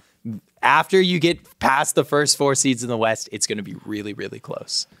 after you get past the first 4 seeds in the West, it's going to be really, really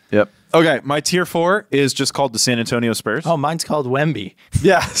close. Yep. Okay, my tier 4 is just called the San Antonio Spurs. Oh, mine's called Wemby.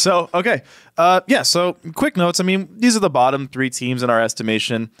 Yeah, so, okay. So quick notes. These are the bottom 3 teams in our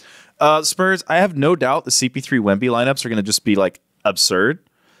estimation. Spurs, I have no doubt the CP3 Wemby lineups are going to just be, absurd.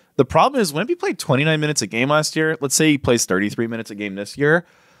 The problem is Wemby played 29 minutes a game last year. Let's say he plays 33 minutes a game this year.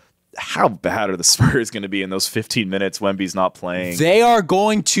 How bad are the Spurs going to be in those 15 minutes Wemby's not playing? They are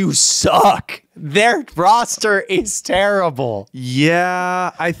going to suck. Their roster is terrible.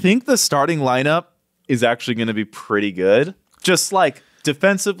 Yeah, I think the starting lineup is actually going to be pretty good. Just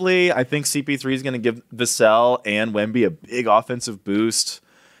defensively, I think CP3 is going to give Vassell and Wemby a big offensive boost.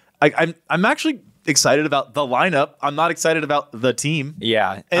 I'm actually excited about the lineup. I'm not excited about the team.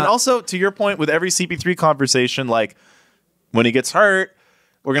 Yeah. And also, to your point, with every CP3 conversation, like when he gets hurt,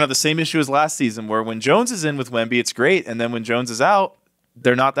 we're going to have the same issue as last season where when Jones is in with Wemby, it's great. And then when Jones is out,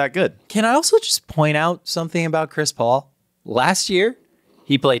 they're not that good. Can I also just point out something about Chris Paul? Last year,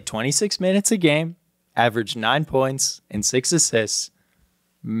 he played 26 minutes a game, averaged 9 points and 6 assists,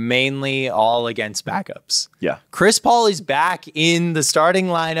 mainly all against backups. Yeah. Chris Paul is back in the starting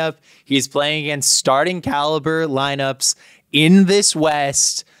lineup. He's playing against starting caliber lineups in this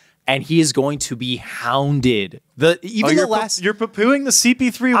West, and he is going to be hounded. You're poo-pooing the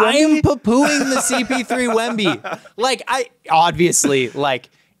CP3 Wemby? I am poo-pooing the CP3 Wemby. Like,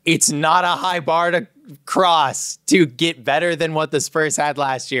 it's not a high bar to cross to get better than what the Spurs had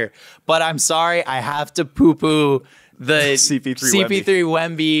last year. But I'm sorry, I have to poo-poo the CP3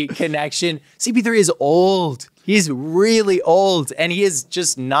 Wemby connection. CP3 is old. He's really old, and he is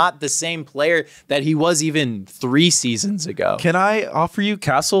just not the same player that he was even 3 seasons ago. Can I offer you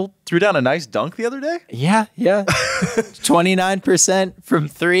Castle threw down a nice dunk the other day? Yeah. 29% from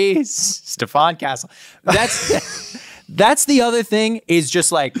 3. Stephon Castle. That's the other thing is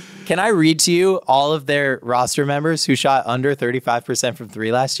just like, can I read to you all of their roster members who shot under 35% from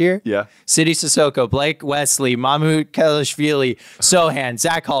 3 last year? Yeah. Sidi Sissoko, Blake Wesley, Mahmoud Kalashvili, Sohan,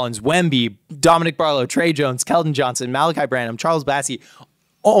 Zach Collins, Wemby, Dominic Barlow, Trey Jones, Keldon Johnson, Malachi Branham, Charles Bassey.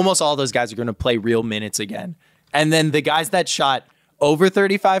 Almost all those guys are going to play real minutes again. And then the guys that shot over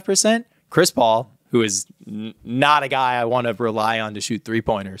 35%, Chris Paul, who is not a guy I want to rely on to shoot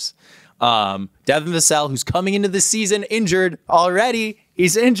 3-pointers. Devin Vassell, who's coming into the season injured already.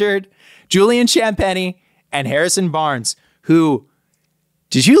 He's injured. Julian Champagny and Harrison Barnes, who,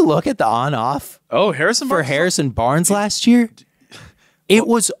 did you look at the on-off? Oh, Harrison Barnes last year? It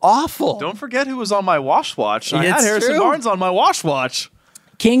was awful. Don't forget who was on my wash watch. I had Harrison Barnes on my wash watch.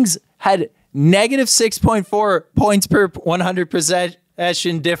 Kings had negative 6.4 points per 100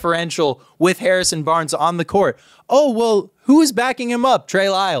 possession differential with Harrison Barnes on the court. Oh, well, who is backing him up? Trey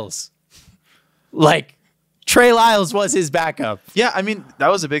Lyles. Like, Trey Lyles was his backup. Yeah, I mean, that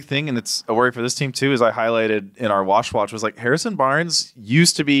was a big thing, and it's a worry for this team, too, as I highlighted in our watch, was like Harrison Barnes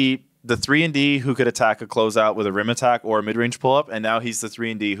used to be the 3-and-D who could attack a closeout with a rim attack or a mid-range pull-up, and now he's the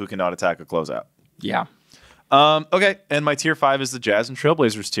 3-and-D who cannot attack a closeout. Yeah. Okay, and my tier 5 is the Jazz and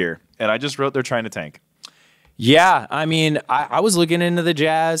Trailblazers tier, and I just wrote they're trying to tank. Yeah, I mean, I was looking into the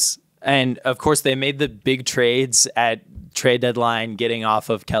Jazz, and of course they made the big trades at trade deadline, getting off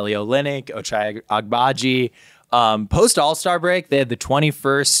of Kelly Olynyk, Ochai Agbaji. Post All-Star break, they had the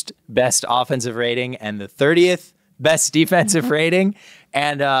 21st best offensive rating and the 30th best defensive rating.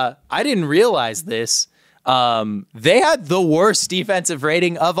 And I didn't realize this. They had the worst defensive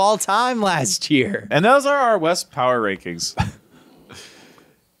rating of all time last year. And those are our West Power rankings.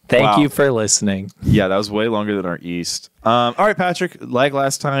 Thank you for listening. Yeah, that was way longer than our East. All right, Patrick, like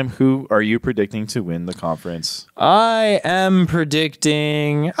last time, who are you predicting to win the conference? I am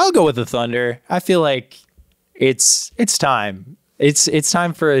predicting, I'll go with the Thunder. I feel like it's time. It's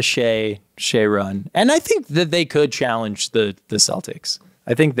time for a Shea run. And I think that they could challenge the Celtics.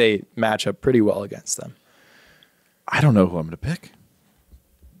 I think they match up pretty well against them. I don't know who I'm going to pick.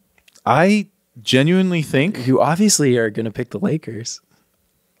 I genuinely think... You obviously are going to pick the Lakers.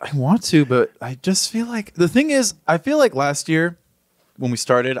 I want to, but I just feel like... The thing is, I feel like last year, when we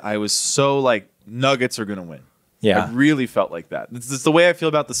started, I was so like, Nuggets are going to win. Yeah. I really felt like that. It's the way I feel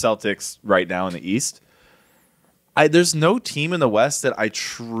about the Celtics right now in the East. There's no team in the West that I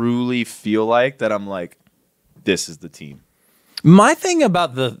truly feel like that I'm like, this is the team. My thing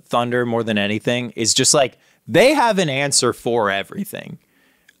about the Thunder more than anything is just like, they have an answer for everything.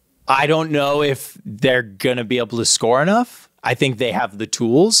 I don't know if they're going to be able to score enough. I think they have the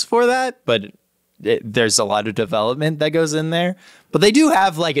tools for that, but there's a lot of development that goes in there. But they do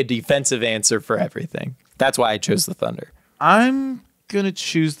have like a defensive answer for everything. That's why I chose the Thunder. I'm going to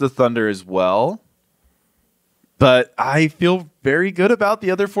choose the Thunder as well. But I feel very good about the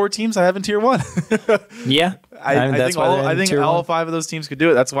other 4 teams I have in tier 1. Yeah. I think all 5 of those teams could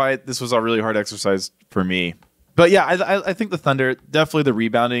do it. That's why this was a really hard exercise for me. But yeah, I think the Thunder, definitely the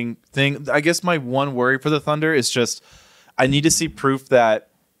rebounding thing. I guess my one worry for the Thunder is just I need to see proof that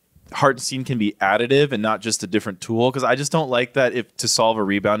Hartenstein can be additive and not just a different tool, because I just don't like that if to solve a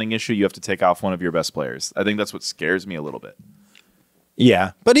rebounding issue, you have to take off one of your best players. I think that's what scares me a little bit.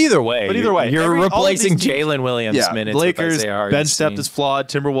 Yeah, but either way, you're replacing Jalen Williams minutes. Lakers, bench depth is flawed.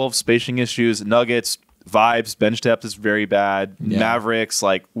 Timberwolves, spacing issues. Nuggets, vibes, bench depth is very bad. Yeah. Mavericks,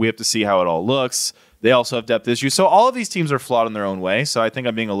 like, we have to see how it all looks. They also have depth issues. So all of these teams are flawed in their own way. So I think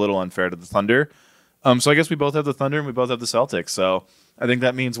I'm being a little unfair to the Thunder. So I guess we both have the Thunder and we both have the Celtics. So I think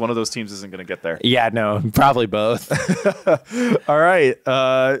that means one of those teams isn't going to get there. Yeah, no, probably both. All right.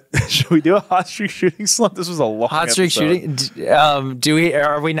 Should we do a hot streak shooting slump? This was a long Hot streak episode. shooting.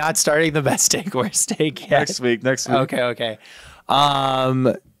 Are we not starting the best take, worst take yet? Next week. Okay.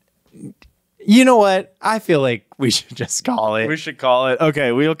 You know what? I feel like we should just call it. We should call it.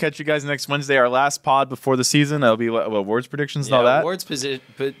 Okay, we'll catch you guys next Wednesday. Our last pod before the season. That'll be what awards predictions and all that. Awards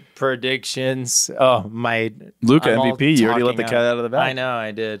predictions. Oh, my. Luka I'm all MVP. You already let the talking cat out of the bag. I know. I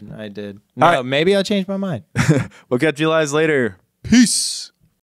did. No, right. maybe I'll change my mind. We'll catch you guys later. Peace.